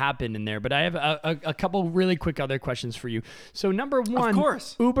what happened in there. But I have a couple really quick other questions for you. So number one, Of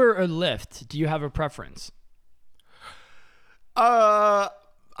course. Uber or Lyft? Do you have a preference? I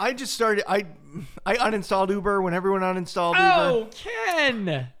just started. I uninstalled Uber when everyone uninstalled Uber Oh,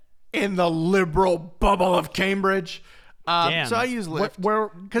 Ken! in the liberal bubble of Cambridge. Damn. So I use Lyft Where-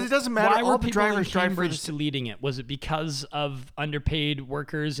 because it doesn't matter. Why were All the people in drivers drive for Cambridge the deleting it? Was it because of underpaid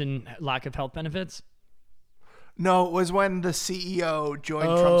workers and lack of health benefits? No, it was when the CEO joined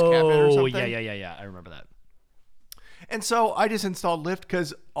Trump's cabinet or something. Yeah. I remember that. And so I just installed Lyft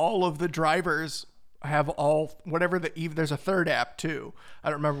because all of the drivers have whatever there's a third app too. I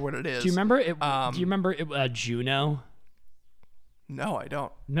don't remember what it is. Do you remember it? Do you remember it, Juno? No, I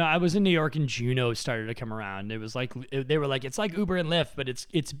don't. No, I was in New York and Juno started to come around. It was like they were like, it's like Uber and Lyft, but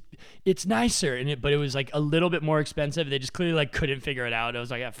it's nicer, but it was like a little bit more expensive. They just clearly like couldn't figure it out. I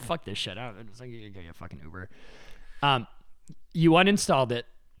was like, yeah, fuck this shit. It's like you get fucking Uber. You uninstalled it.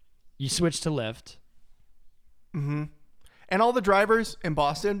 You switched to Lyft. Mm-hmm. And all the drivers in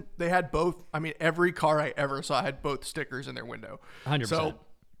Boston, they had both. I mean, every car I ever saw had both stickers in their window. 100%. So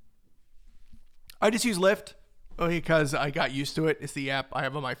I just use Lyft because I got used to it. It's the app I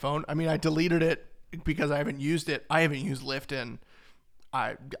have on my phone. I mean, I deleted it because I haven't used it. I haven't used Lyft in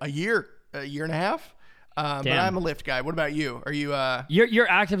a year and a half. But I'm a Lyft guy. What about you? Are you? You're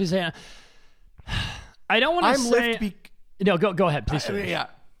actively saying. I don't want to say. Lyft. No, go ahead, please. Yeah,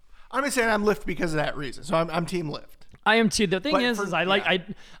 I'm just saying I'm Lyft because of that reason. So I'm Team Lyft. I am too. The thing But is I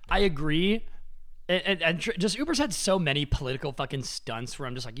agree. And just Uber's had so many political fucking stunts where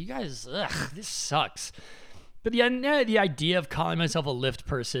I'm just like, you guys, this sucks. But the idea of calling myself a Lyft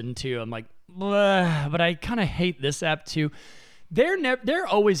person too, I'm like, but I kind of hate this app too. They're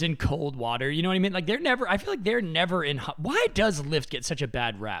always in cold water. You know what I mean? Like I feel like they're never in hot. Why does Lyft get such a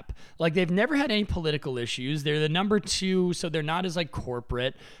bad rap? Like they've never had any political issues. They're the number 2, so they're not as like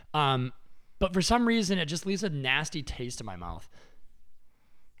corporate. But for some reason, it just leaves a nasty taste in my mouth.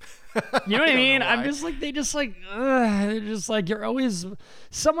 You know what I mean? I'm just like, they're just like, you're always,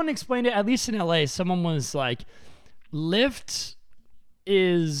 someone explained it, at least in LA, someone was like, Lyft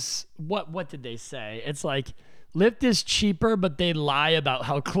is, what did they say? It's like, Lyft is cheaper, but they lie about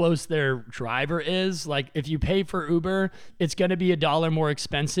how close their driver is. Like, if you pay for Uber, it's going to be $1 more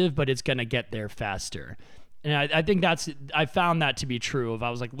expensive, but it's going to get there faster. And I think I found that to be true. I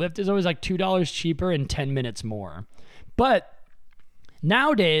was like, Lyft is always like $2 cheaper and 10 minutes more. But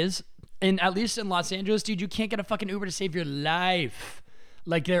nowadays, at least in Los Angeles, dude, you can't get a fucking Uber to save your life.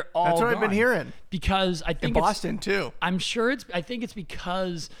 Like they're all That's what I've been gone. hearing. Because I think In Boston too. I'm sure I think it's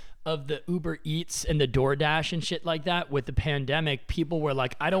because of the Uber Eats and the DoorDash and shit like that. With the pandemic, people were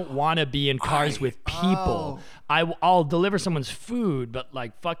like, I don't want to be in cars with people. I'll deliver someone's food, but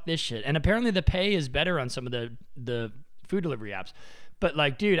like, fuck this shit. And apparently the pay is better on some of the food delivery apps. But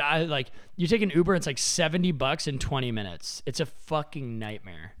like, dude, you take an Uber, it's like $70 in 20 minutes. It's a fucking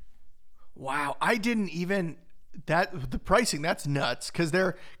nightmare. Wow, I didn't even the pricing. That's nuts because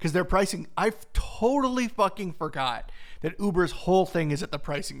their pricing. I totally fucking forgot that Uber's whole thing is at the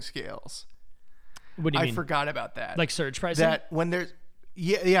pricing scales. What do you mean? I forgot about that. Like surge pricing? That when there's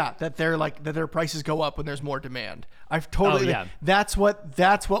that they're like that their prices go up when there's more demand. I've totally. Oh, yeah. That's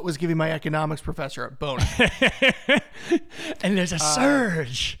what was giving my economics professor a bonus. And there's a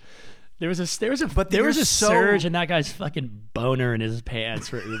surge. There was a so- surge in that guy's fucking boner in his pants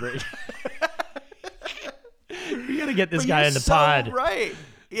for Uber. We gotta get this But guy you're in the so pod. Right.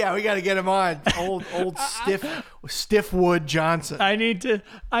 Yeah, we got to get him on. Old Stiffwood Johnson. I need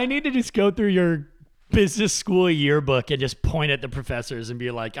to just go through your business school yearbook and just point at the professors and be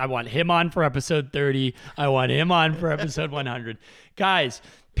like, I want him on for episode 30. I want him on for episode 100. Guys,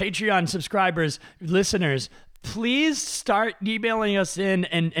 Patreon subscribers, listeners, please start emailing us in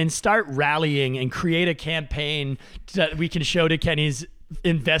and start rallying and create a campaign that we can show to Kenny's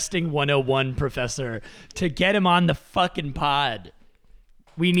Investing 101 professor to get him on the fucking pod.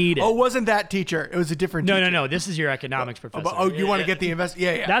 We need it. Oh, wasn't that teacher? It was a different teacher. No. This is your economics professor. Oh, you want to get the invest?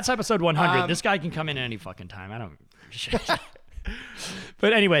 Yeah. That's episode 100. This guy can come in any fucking time. I don't.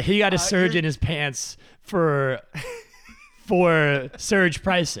 But anyway, he got a surge in his pants for surge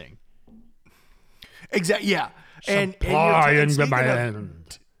pricing. Exactly. Yeah. Supply and speaking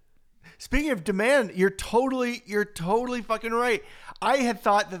demand. Speaking of demand, you're totally fucking right. I had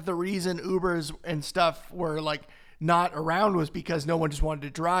thought that the reason Ubers and stuff were like not around was because no one just wanted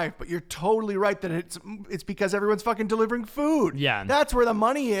to drive, but you're totally right that it's because everyone's fucking delivering food. Yeah. That's where the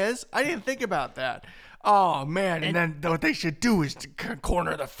money is. I didn't think about that. Oh man, and then what they should do is to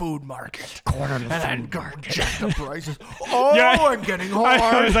corner the food market. And then jack the prices. Oh, I'm getting hard.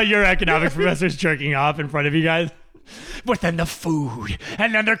 I was like, your economics professor's jerking off in front of you guys. But then the food,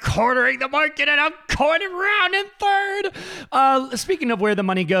 and then they're cornering the market, and I'm cornering around in third. Speaking of where the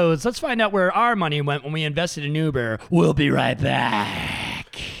money goes, let's find out where our money went when we invested in Uber. We'll be right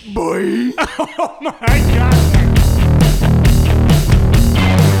back. Boy. Oh my God.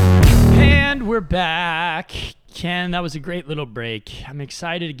 And we're back. Ken, that was a great little break. I'm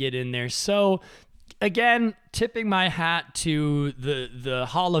excited to get in there. So, again, tipping my hat to the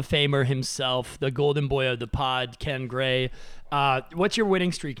Hall of Famer himself, the golden boy of the pod, Ken Gray. What's your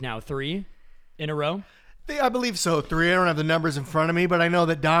winning streak now? 3 in a row? I believe so. 3. I don't have the numbers in front of me, but I know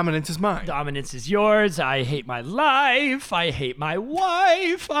that dominance is mine. Dominance is yours. I hate my life. I hate my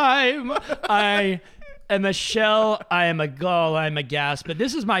wife. I am a shell. I am a gull. I'm a gas. But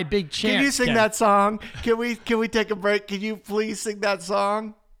this is my big chance. Can you sing Ken. that song? Can we take a break? Can you please sing that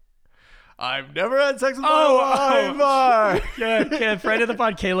song? I've never had sex with my wife. Yeah, Ken, friend of the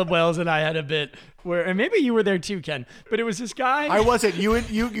pod, Caleb Wells, and I had a bit where, and maybe you were there too, Ken. But it was this guy. I wasn't. You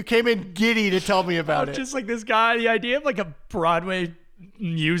came in giddy to tell me about it. Just like this guy, the idea of like a Broadway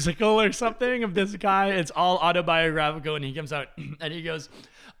musical or something of this guy. It's all autobiographical, and he comes out and he goes,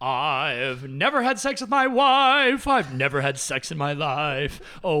 I've never had sex with my wife. I've never had sex in my life.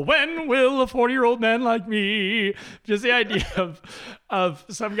 Oh, when will a 40-year-old man like me? Just the idea of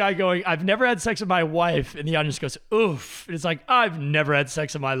some guy going, I've never had sex with my wife. And the audience goes, oof. And it's like, I've never had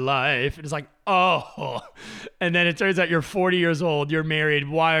sex in my life. And it's like, oh. And then it turns out you're 40 years old. You're married.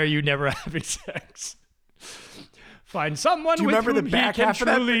 Why are you never having sex? Find someone Do you with remember whom the he back can half of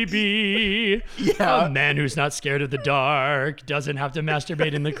that? truly be. Yeah. A man who's not scared of the dark, doesn't have to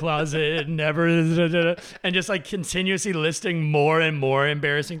masturbate in the closet, never, and just like continuously listing more and more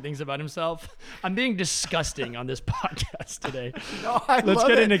embarrassing things about himself. I'm being disgusting on this podcast today. No, Let's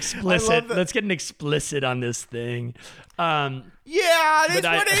get an explicit. Let's get an explicit on this thing. Yeah, this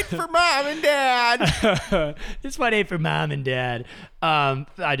one ain't for mom and dad. This one ain't for mom and dad.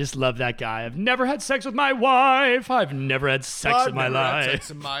 I just love that guy. I've never had sex with my wife. I've never had sex in my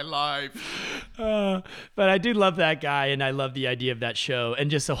life. But I do love that guy, and I love the idea of that show, and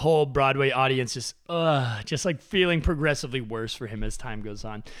just the whole Broadway audience just like feeling progressively worse for him as time goes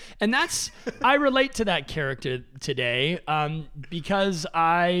on. And I relate to that character today because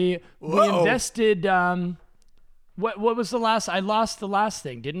we invested. What was the last? I lost the last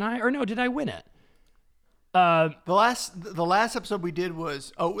thing, didn't I? Or no, did I win it? The last episode we did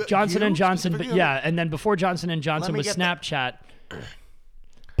was Johnson and Johnson, but yeah, and then before Johnson and Johnson was Snapchat.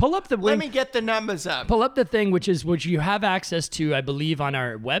 Pull up the link. Let me get the numbers up. Pull up the thing, which you have access to, I believe, on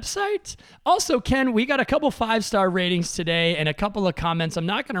our website. Also, Ken, we got a couple 5-star ratings today and a couple of comments. I'm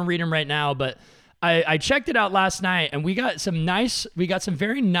not going to read them right now, but I checked it out last night, and we got some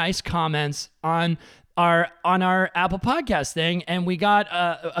very nice comments on our Apple Podcast thing, and we got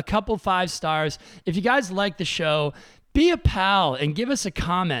a couple 5 stars. If you guys like the show, be a pal and give us a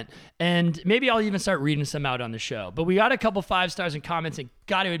comment, and maybe I'll even start reading some out on the show. But we got a couple 5 stars and comments, and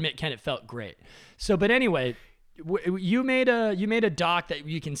got to admit, Ken, it felt great. So, but anyway, you made a doc that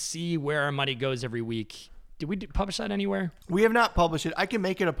you can see where our money goes every week. Did we publish that anywhere? We have not published it. I can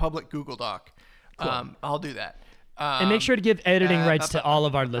make it a public Google Doc. Cool. I'll do that. And make sure to give editing rights to all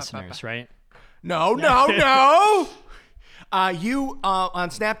of our listeners, right? No. You on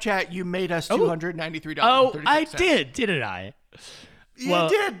Snapchat, you made us $293. Oh, I did, didn't I? You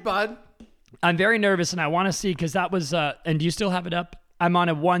did, bud. I'm very nervous, and I want to see because that was. And do you still have it up? I'm on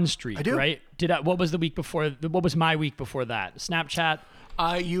a 1 streak, I do. Right? What was the week before? What was my week before that? Snapchat.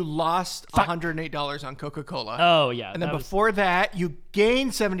 You lost $108 on Coca-Cola. Oh yeah. And then before that, you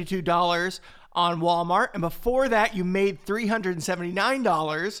gained $72 on Walmart, and before that you made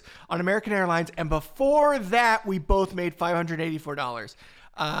 $379 on American Airlines, and before that we both made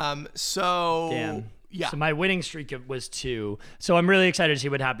 $584. Damn. Yeah. So my winning streak was 2. So I'm really excited to see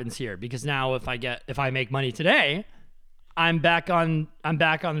what happens here, because now if I make money today, I'm back on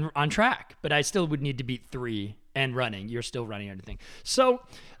track, but I still would need to beat 3 and running. You're still running everything. So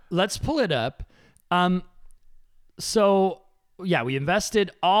let's pull it up. So yeah, we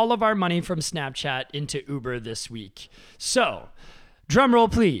invested all of our money from Snapchat into Uber this week. So drum roll,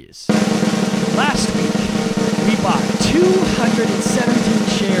 please. Last week, we bought 217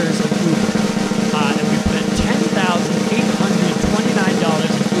 shares of Uber, and we put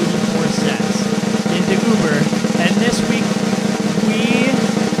 $10,829.84 into Uber. And this week, we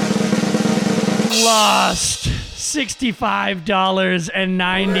lost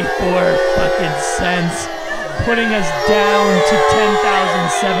 $65.94 fucking cents, putting us down to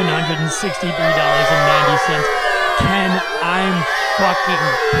 $10,763.90. Ken, I'm fucking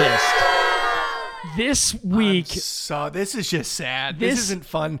pissed. This week, So this is just sad. This isn't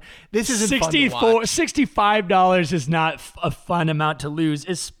fun. This isn't fun to watch. $65 is not a fun amount to lose,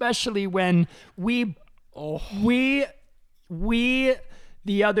 especially when we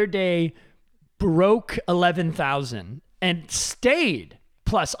the other day broke 11,000 and stayed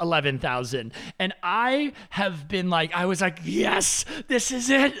plus 11,000. And I was like, yes, this is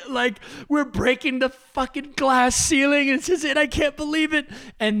it. Like, we're breaking the fucking glass ceiling. This is it. I can't believe it.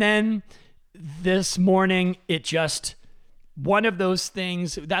 And then this morning, it just, one of those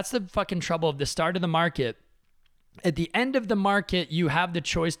things, that's the fucking trouble of the start of the market. At the end of the market, you have the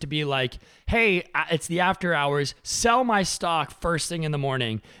choice to be like, hey, it's the after hours, sell my stock first thing in the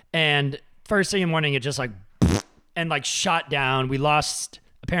morning. And first thing in the morning, it just like, and like shot down. We lost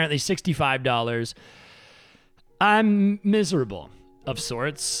apparently $65. I'm miserable of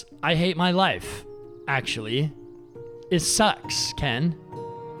sorts. I hate my life, actually. It sucks, Ken.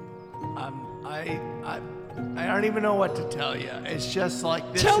 I don't even know what to tell you. It's just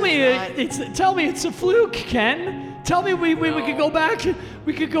like this. Tell me it's a fluke, Ken. Tell me we could go back.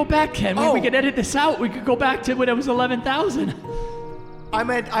 We could go back, Ken. We could edit this out. We could go back to when it was 11,000.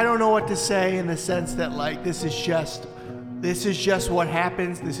 I don't know what to say in the sense that like this is just what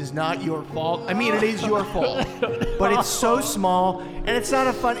happens. This is not your fault. I mean, it is your fault, but it's so small and it's not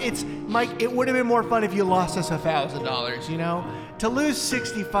a fun. It's Mike. It would have been more fun if you lost us $1,000. You know, to lose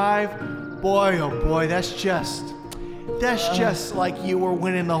 65. Boy, oh boy, that's just like you were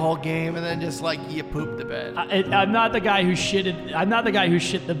winning the whole game, and then just like you pooped the bed. I'm not the guy who shit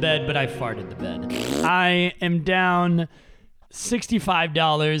the bed, but I farted the bed. I am down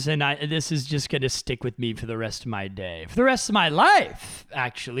 $65, and this is just gonna stick with me for the rest of my day, for the rest of my life,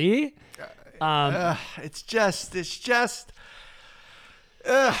 actually. It's just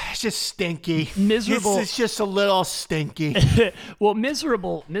stinky. Miserable. It's just a little stinky. Well,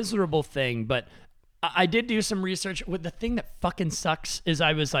 miserable thing, but I did do some research. The thing that fucking sucks is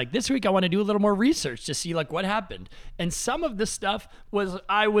I was like, this week I want to do a little more research to see like what happened. And some of the stuff was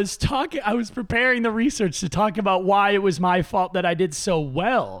I was preparing the research to talk about why it was my fault that I did so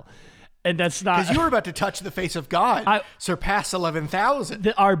well. And that's not, because you were about to touch the face of God, surpass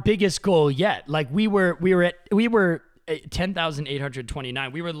 11,000. Our biggest goal yet. Like we were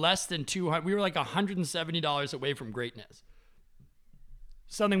 10,829. We were less than 200. We were like $170 away from greatness.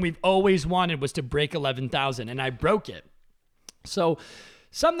 Something we've always wanted was to break 11,000, and I broke it. So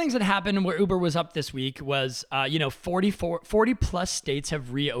some things that happened where Uber was up this week was, 40 plus states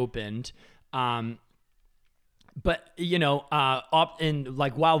have reopened. But,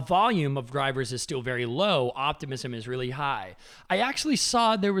 while volume of drivers is still very low, optimism is really high. I actually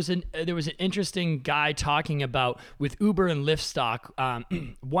saw there was an interesting guy talking about with Uber and Lyft stock,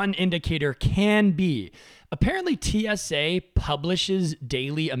 one indicator can be, apparently TSA publishes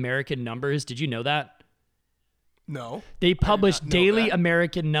daily American numbers. Did you know that? No. They publish daily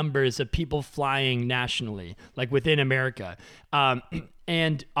American numbers of people flying nationally, like within America.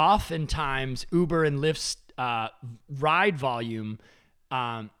 And oftentimes Uber and Lyft's ride volume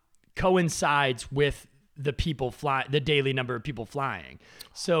coincides with the daily number of people flying.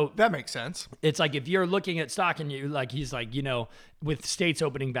 So that makes sense. It's like if you're looking at stock and he's like, with states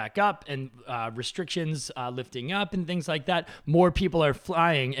opening back up and restrictions lifting up and things like that, more people are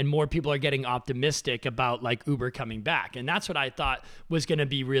flying and more people are getting optimistic about like Uber coming back. And that's what I thought was going to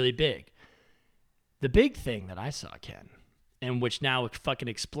be really big. The big thing that I saw, Ken, and which now fucking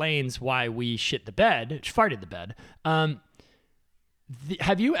explains why we farted the bed.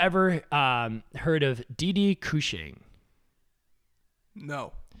 Have you ever heard of Didi Cushing?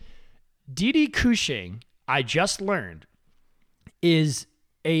 No. Didi Cushing, I just learned, is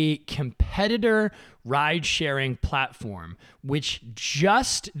a competitor ride-sharing platform which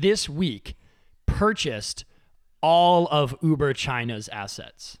just this week purchased all of Uber China's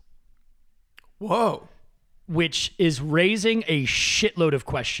assets. Whoa. Which is raising a shitload of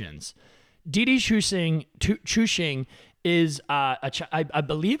questions. Didi Chuxing is I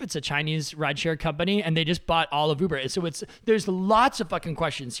believe it's a Chinese rideshare company, and they just bought all of Uber. So there's lots of fucking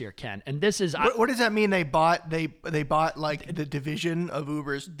questions here, Ken. And this is What does that mean? They bought like the division of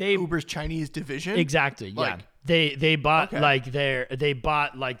Uber's Chinese division. exactly, yeah. Like- They bought Okay. like they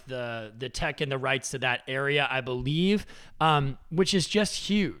bought like the tech and the rights to that area, I believe, which is just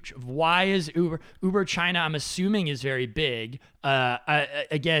huge. Why is Uber China? I'm assuming is very big.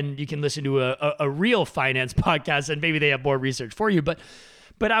 Again, you can listen to a real finance podcast, and maybe they have more research for you. But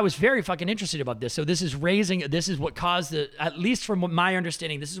I was very fucking interested about this. So this is what caused at least from my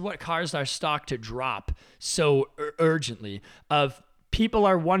understanding, this is what caused our stock to drop so urgently. People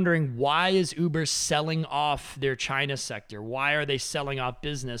are wondering, why is Uber selling off their China sector? Why are they selling off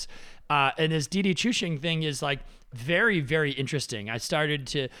business? And this Didi Chuxing thing is like very, very interesting. I started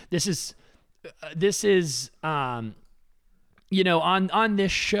to, this is, you know, on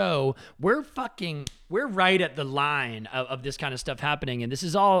this show, we're right at the line of this kind of stuff happening. And this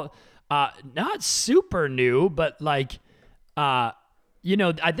is all, not super new, but like, you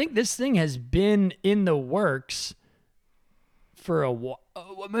know, I think this thing has been in the works for a while.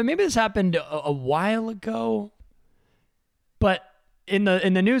 Maybe this happened a while ago, but in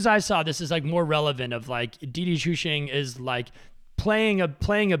the news I saw, this is like more relevant of like Didi Chuxing is like playing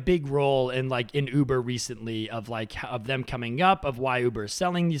a big role in like in Uber recently of them coming up, of why Uber is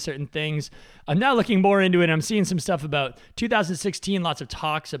selling these certain things. I'm now looking more into it. I'm seeing some stuff about 2016, lots of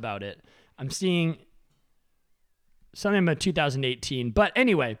talks about it. I'm seeing something about 2018, but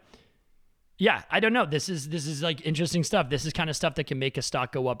anyway. Yeah, I don't know. This is like interesting stuff. This is kind of stuff that can make a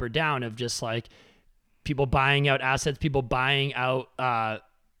stock go up or down, of just like people buying out assets, people buying out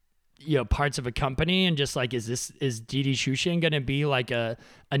you know, parts of a company, and just like, is Didi Chuxing going to be like a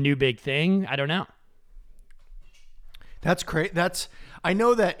new big thing? I don't know. That's great. I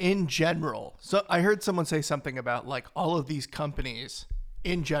know that in general. So I heard someone say something about like all of these companies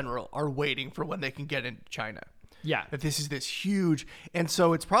in general are waiting for when they can get into China. Yeah. That this is this huge, and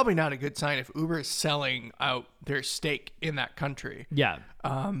so it's probably not a good sign if Uber is selling out their stake in that country. Yeah.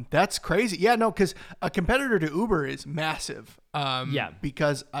 That's crazy. Yeah, no, because a competitor to Uber is massive. Yeah.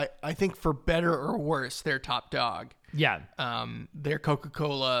 Because I think for better or worse, they're top dog. Yeah. They're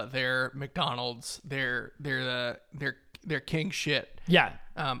Coca-Cola, they're McDonald's, they're king shit. Yeah.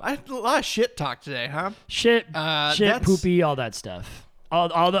 I had a lot of shit talk today, huh? Shit, that's- poopy, all that stuff.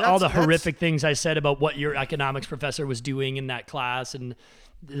 All the That's- horrific things I said about what your economics professor was doing in that class, and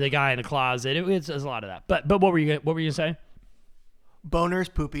the guy in the closet. It's a lot of that. But what were you gonna say? Boners,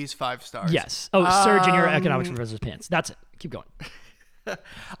 poopies, 5 stars. Yes. Oh, surge in your economics professor's pants. That's it. Keep going.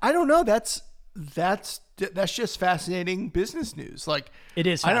 I don't know. That's just fascinating business news. Like, It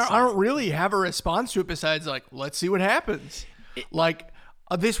is I fascinating. don't really have a response to it besides like, let's see what happens.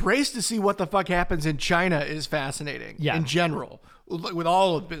 This race to see what the fuck happens in China is fascinating. Yeah. In general, with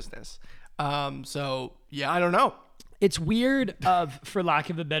all of business. So yeah, I don't know. It's weird for lack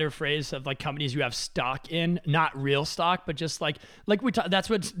of a better phrase, of like companies you have stock in, not real stock, but just like we talk, that's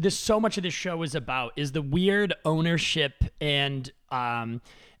what so much of this show is about, is the weird ownership and not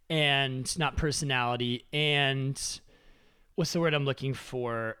personality, and what's the word I'm looking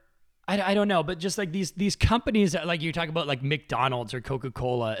for? I don't know, but just like these companies that, like you talk about, like McDonald's or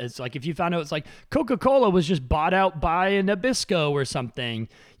Coca-Cola. It's like, if you found out it's like Coca-Cola was just bought out by a Nabisco or something,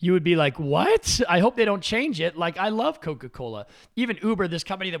 you would be like, what? I hope they don't change it. Like, I love Coca-Cola. Even Uber, this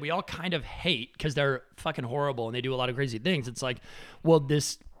company that we all kind of hate because they're fucking horrible and they do a lot of crazy things. It's like, well,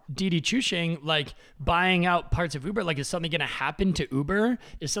 this Didi Chuxing, like buying out parts of Uber, like, is something going to happen to Uber?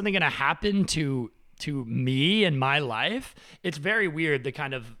 Is something going to happen to me and my life? It's very weird, the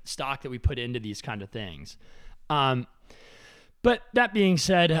kind of stock that we put into these kind of things. But that being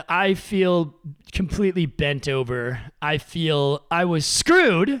said, I feel completely bent over. I feel I was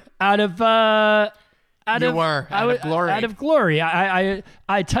screwed out of glory. Out of glory. I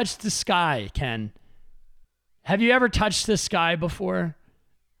touched the sky, Ken. Have you ever touched the sky before?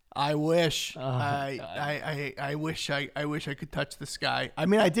 I wish. I wish I could touch the sky. I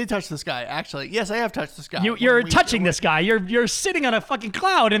mean, I did touch the sky, actually. Yes, I have touched the sky. You're touching the sky. You're sitting on a fucking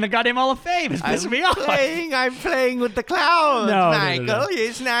cloud in the goddamn Hall of Fame. It's pissing me off. I'm playing with the clouds, No. Michael.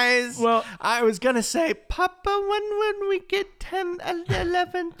 It's nice. Well, I was gonna say, Papa, when would we get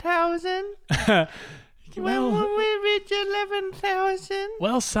 11,000? When will we reach 11,000?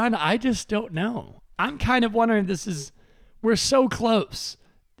 Well, son, I just don't know. I'm kind of wondering, we're so close.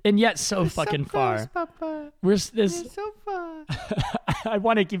 And yet so fucking far. Papa. We're You're so far. I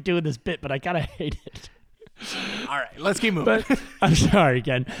want to keep doing this bit, but I kind of hate it. All right, let's keep moving. But I'm sorry,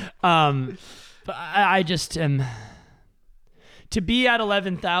 Ken. But I just am. to be at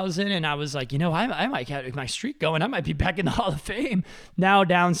 11,000, and I was like, I might have my streak going. I might be back in the Hall of Fame. Now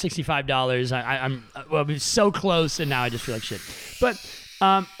down $65. I'm so close, and now I just feel like shit. But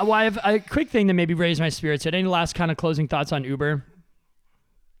well, I have a quick thing to maybe raise my spirits. Any last kind of closing thoughts on Uber?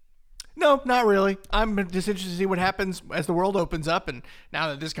 No, not really. I'm just interested to see what happens as the world opens up, and now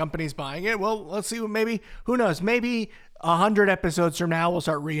that this company's buying it, well, let's see. Who knows? Maybe 100 episodes from now, we'll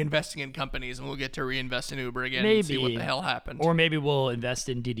start reinvesting in companies, and we'll get to reinvest in Uber again and see what the hell happened. Or maybe we'll invest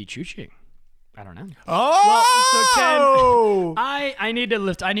in Didi Chuching. I don't know. Oh, well, so Ken, I need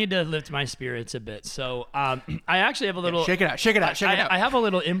to lift my spirits a bit. So I actually have a little shake it out. I have a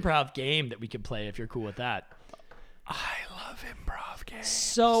little improv game that we could play if you're cool with that. I love improv games.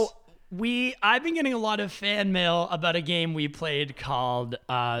 So I've been getting a lot of fan mail about a game we played called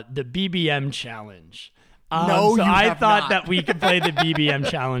the BBM Challenge. I thought that we could play the BBM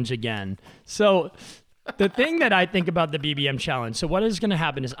Challenge again. So the thing that I think about the BBM Challenge, so what is going to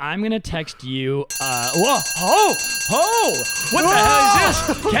happen is I'm going to text you, what the hell is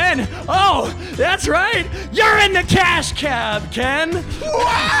this? Ken, that's right. You're in the cash cab, Ken.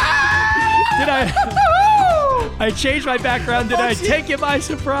 I changed my background. Did I take you by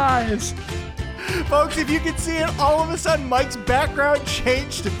surprise? Folks, if you can see it, all of a sudden Mike's background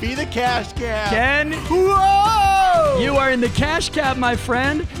changed to be the cash cab. Ken, whoa! You are in the cash cab, my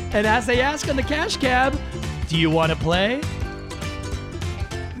friend. And as they ask on the cash cab, do you want to play?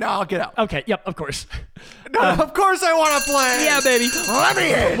 No, I'll get out. Okay, yep, of course. No, of course I want to play. Yeah, baby. Let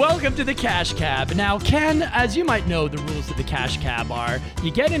me in. Welcome to the cash cab. Now, Ken, as you might know, the rules of the cash cab are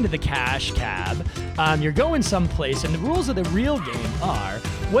you get into the cash cab, you're going someplace, and the rules of the real game are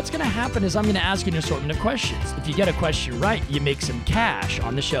what's going to happen is I'm going to ask you an assortment of questions. If you get a question right, you make some cash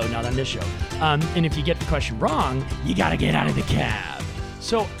on the show, not on this show. And if you get the question wrong, you got to get out of the cab.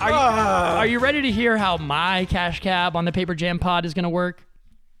 So are you ready to hear how my cash cab on the Paper Jam Pod is going to work?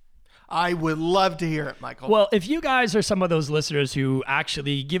 I would love to hear it, Michael. Well, if you guys are some of those listeners who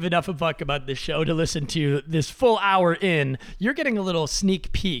actually give enough a fuck about this show to listen to this full hour in, you're getting a little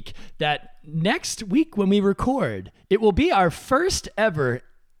sneak peek that next week when we record, it will be our first ever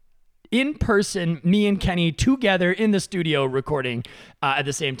in-person, me and Kenny together in the studio recording at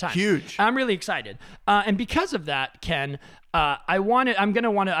the same time. Huge. I'm really excited. And because of that, Ken, I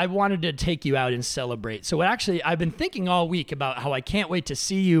wanted to take you out and celebrate. So I've been thinking all week about how I can't wait to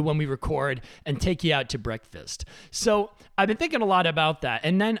see you when we record and take you out to breakfast. So I've been thinking a lot about that.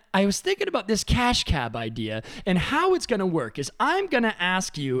 And then I was thinking about this cash cab idea, and how it's going to work is I'm going to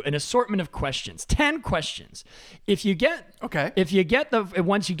ask you an assortment of questions, 10 questions. Once you get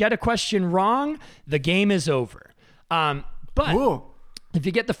a question wrong, the game is over. But Ooh. If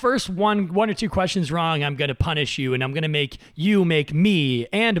you get the first one or two questions wrong, I'm going to punish you, and I'm going to make me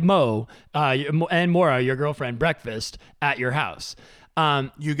and Mo and Maura, your girlfriend, breakfast at your house.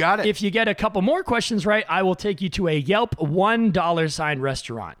 You got it. If you get a couple more questions right, I will take you to a Yelp $1 sign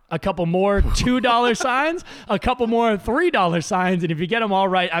restaurant. A couple more $2 signs, a couple more $3 signs, and if you get them all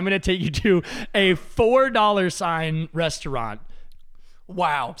right, I'm going to take you to a $4 sign restaurant.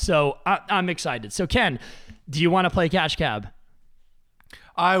 Wow. So I'm excited. So Ken, do you want to play Cash Cab?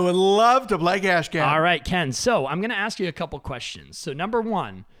 I would love to play cash cab. All right, Ken. So I'm going to ask you a couple questions. So number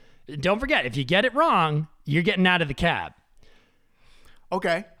one, don't forget, if you get it wrong, you're getting out of the cab.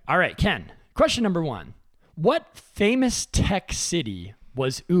 Okay. All right, Ken. Question number one. What famous tech city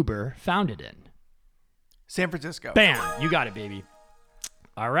was Uber founded in? San Francisco. Bam. You got it, baby.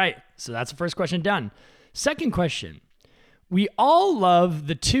 All right. So that's the first question done. Second question. We all love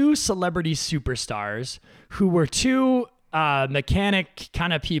the two celebrity superstars who were two mechanic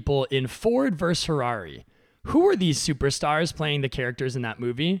kind of people in Ford versus Ferrari. Who were these superstars playing the characters in that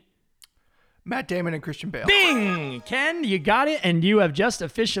movie? Matt Damon and Christian Bale. Bing! Ken, you got it, and you have just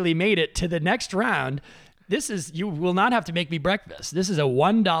officially made it to the next round. You will not have to make me breakfast. This is a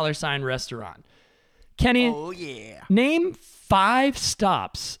 $1 sign restaurant. Kenny, Oh, yeah. name 5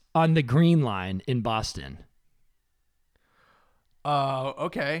 stops on the Green Line in Boston.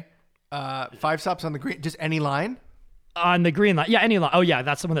 Okay. 5 stops on the green. Just any line? On the Green Line. Yeah, any line. Oh, yeah,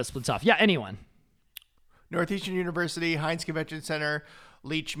 that's the one that splits off. Yeah, anyone. Northeastern University, Heinz Convention Center,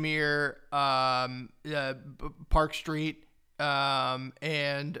 Leechmere, Park Street,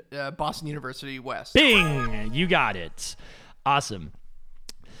 and Boston University West. Bing! You got it. Awesome.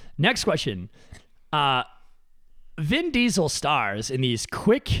 Next question. Vin Diesel stars in these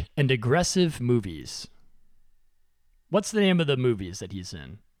quick and aggressive movies. What's the name of the movies that he's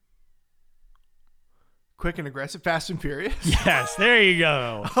in? Quick and aggressive, Fast and Furious. Yes, there you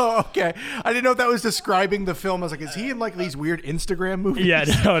go. Oh, okay. I didn't know if that was describing the film. I was like, is he in like these weird Instagram movies? Yeah,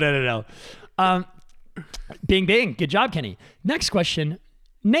 no. Bing, bing. Good job, Kenny. Next question.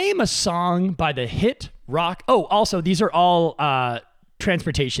 Name a song by the hit rock. Oh, also, these are all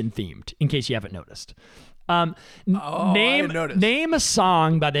transportation themed, in case you haven't noticed. I didn't notice. Name a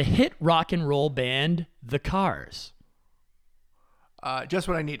song by the hit rock and roll band The Cars. Just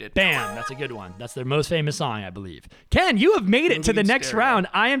what I needed. Bam, that's a good one. That's their most famous song, I believe. Ken, you have made it to the next round.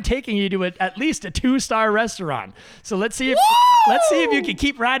 I am taking you to at least a 2-star restaurant. So let's see if you can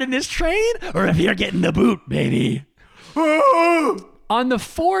keep riding this train or if you're getting the boot, baby. On the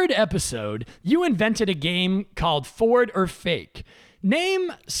Ford episode, you invented a game called Ford or Fake.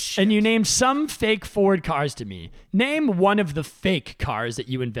 And you named some fake Ford cars to me. Name one of the fake cars that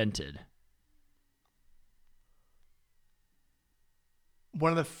you invented.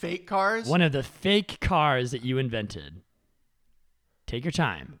 One of the fake cars? One of the fake cars that you invented. Take your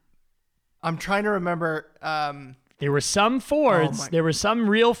time. I'm trying to remember. There were some Fords, there were some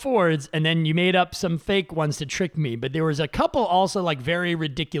real Fords, and then you made up some fake ones to trick me. But there was a couple also like very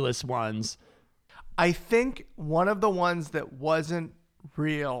ridiculous ones. I think one of the ones that wasn't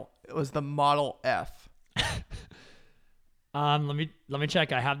real, it was the Model F. Let me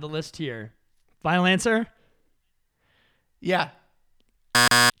check. I have the list here. Final answer? Yeah.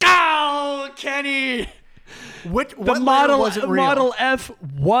 Oh, Kenny! What The Model F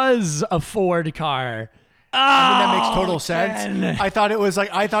was a Ford car. I mean, that makes total Ken. sense. I thought it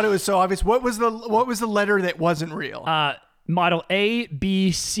was so obvious. What was the letter that wasn't real? Model A,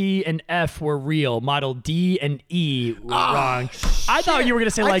 B, C, and F were real. Model D and E were wrong. I thought you were going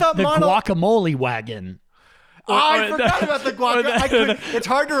to say like the guacamole wagon. I forgot about the guacamole. It's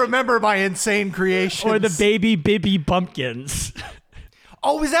hard to remember my insane creations. Or the baby Bibby bumpkins.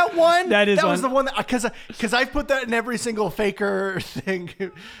 Oh, was that one? That was the one because I put that in every single faker thing.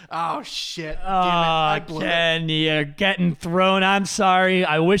 Oh shit! Oh, Ken, you're getting thrown. I'm sorry.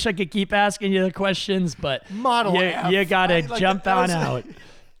 I wish I could keep asking you the questions, but Model F. You gotta jump on out.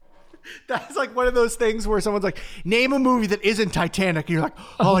 That's like one of those things where someone's like, name a movie that isn't Titanic. And you're like,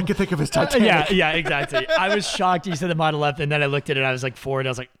 all I can think of is Titanic. Yeah, exactly. I was shocked you said the Model F, and then I looked at it and I was like, Ford. I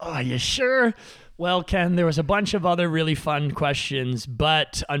was like, oh, are you sure? Well, Ken, there was a bunch of other really fun questions,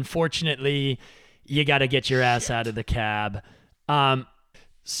 but unfortunately, you got to get your ass out of the cab.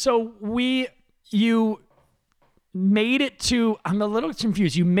 So you made it to, I'm a little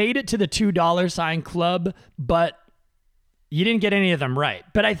confused. You made it to the $2 club, but you didn't get any of them right.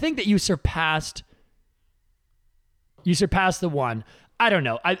 But I think that you surpassed the one. I don't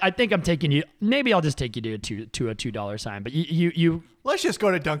know. I think I'm taking you. Maybe I'll just take you to a $2 But you. Let's just go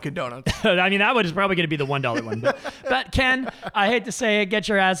to Dunkin' Donuts. I mean, that one is probably going to be the $1 one. But Ken, I hate to say it, get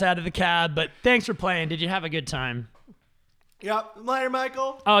your ass out of the cab. But thanks for playing. Did you have a good time? Yep. Later,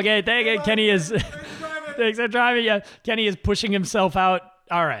 Michael. Okay, thank you. Kenny is. Thanks for driving. Yeah, Kenny is pushing himself out.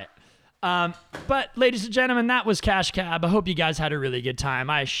 All right. But ladies and gentlemen, that was Cash Cab. I hope you guys had a really good time.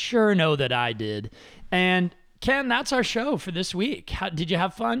 I sure know that I did. And Ken, that's our show for this week. Did you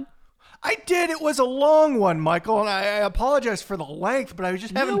have fun? I did. It was a long one, Michael, and I apologize for the length, but I was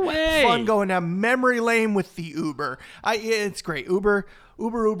just having fun going down memory lane with the Uber. It's great. Uber.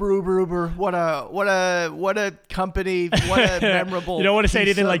 What a company. What a memorable. You don't want to say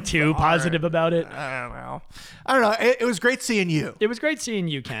anything like too positive about it? I don't know. It was great seeing you. It was great seeing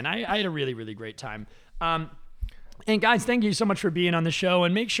you, Ken. I had a really, really great time. And guys, thank you so much for being on the show.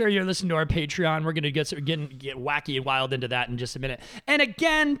 And make sure you're listening to our Patreon. We're going to get wacky and wild into that in just a minute. And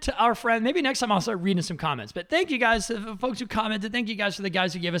again, to our friend, maybe next time I'll start reading some comments. But thank you guys, the folks who commented. Thank you guys for the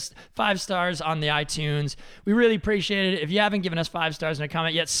guys who gave us 5 stars on the iTunes. We really appreciate it. If you haven't given us 5 stars in a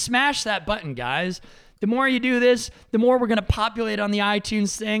comment yet, smash that button, guys. The more you do this, the more we're going to populate on the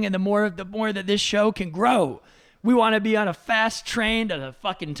iTunes thing, and the more that this show can grow. We want to be on a fast train to the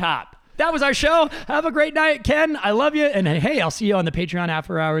fucking top. That was our show. Have a great night, Ken. I love you. And hey, I'll see you on the Patreon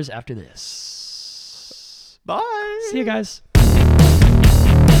after hours after this. Bye. See you guys.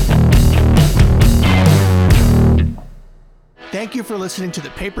 Thank you for listening to the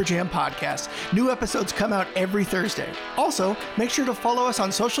Paper Jam Podcast. New episodes come out every Thursday. Also, make sure to follow us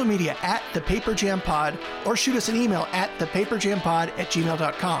on social media at The Paper Jam Pod or shoot us an email at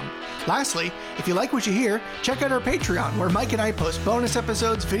thepaperjampod@gmail.com. Lastly, if you like what you hear, check out our Patreon where Mike and I post bonus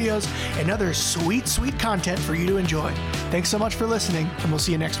episodes, videos, and other sweet, sweet content for you to enjoy. Thanks so much for listening, and we'll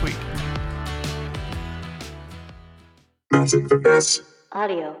see you next week.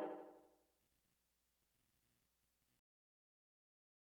 Audio.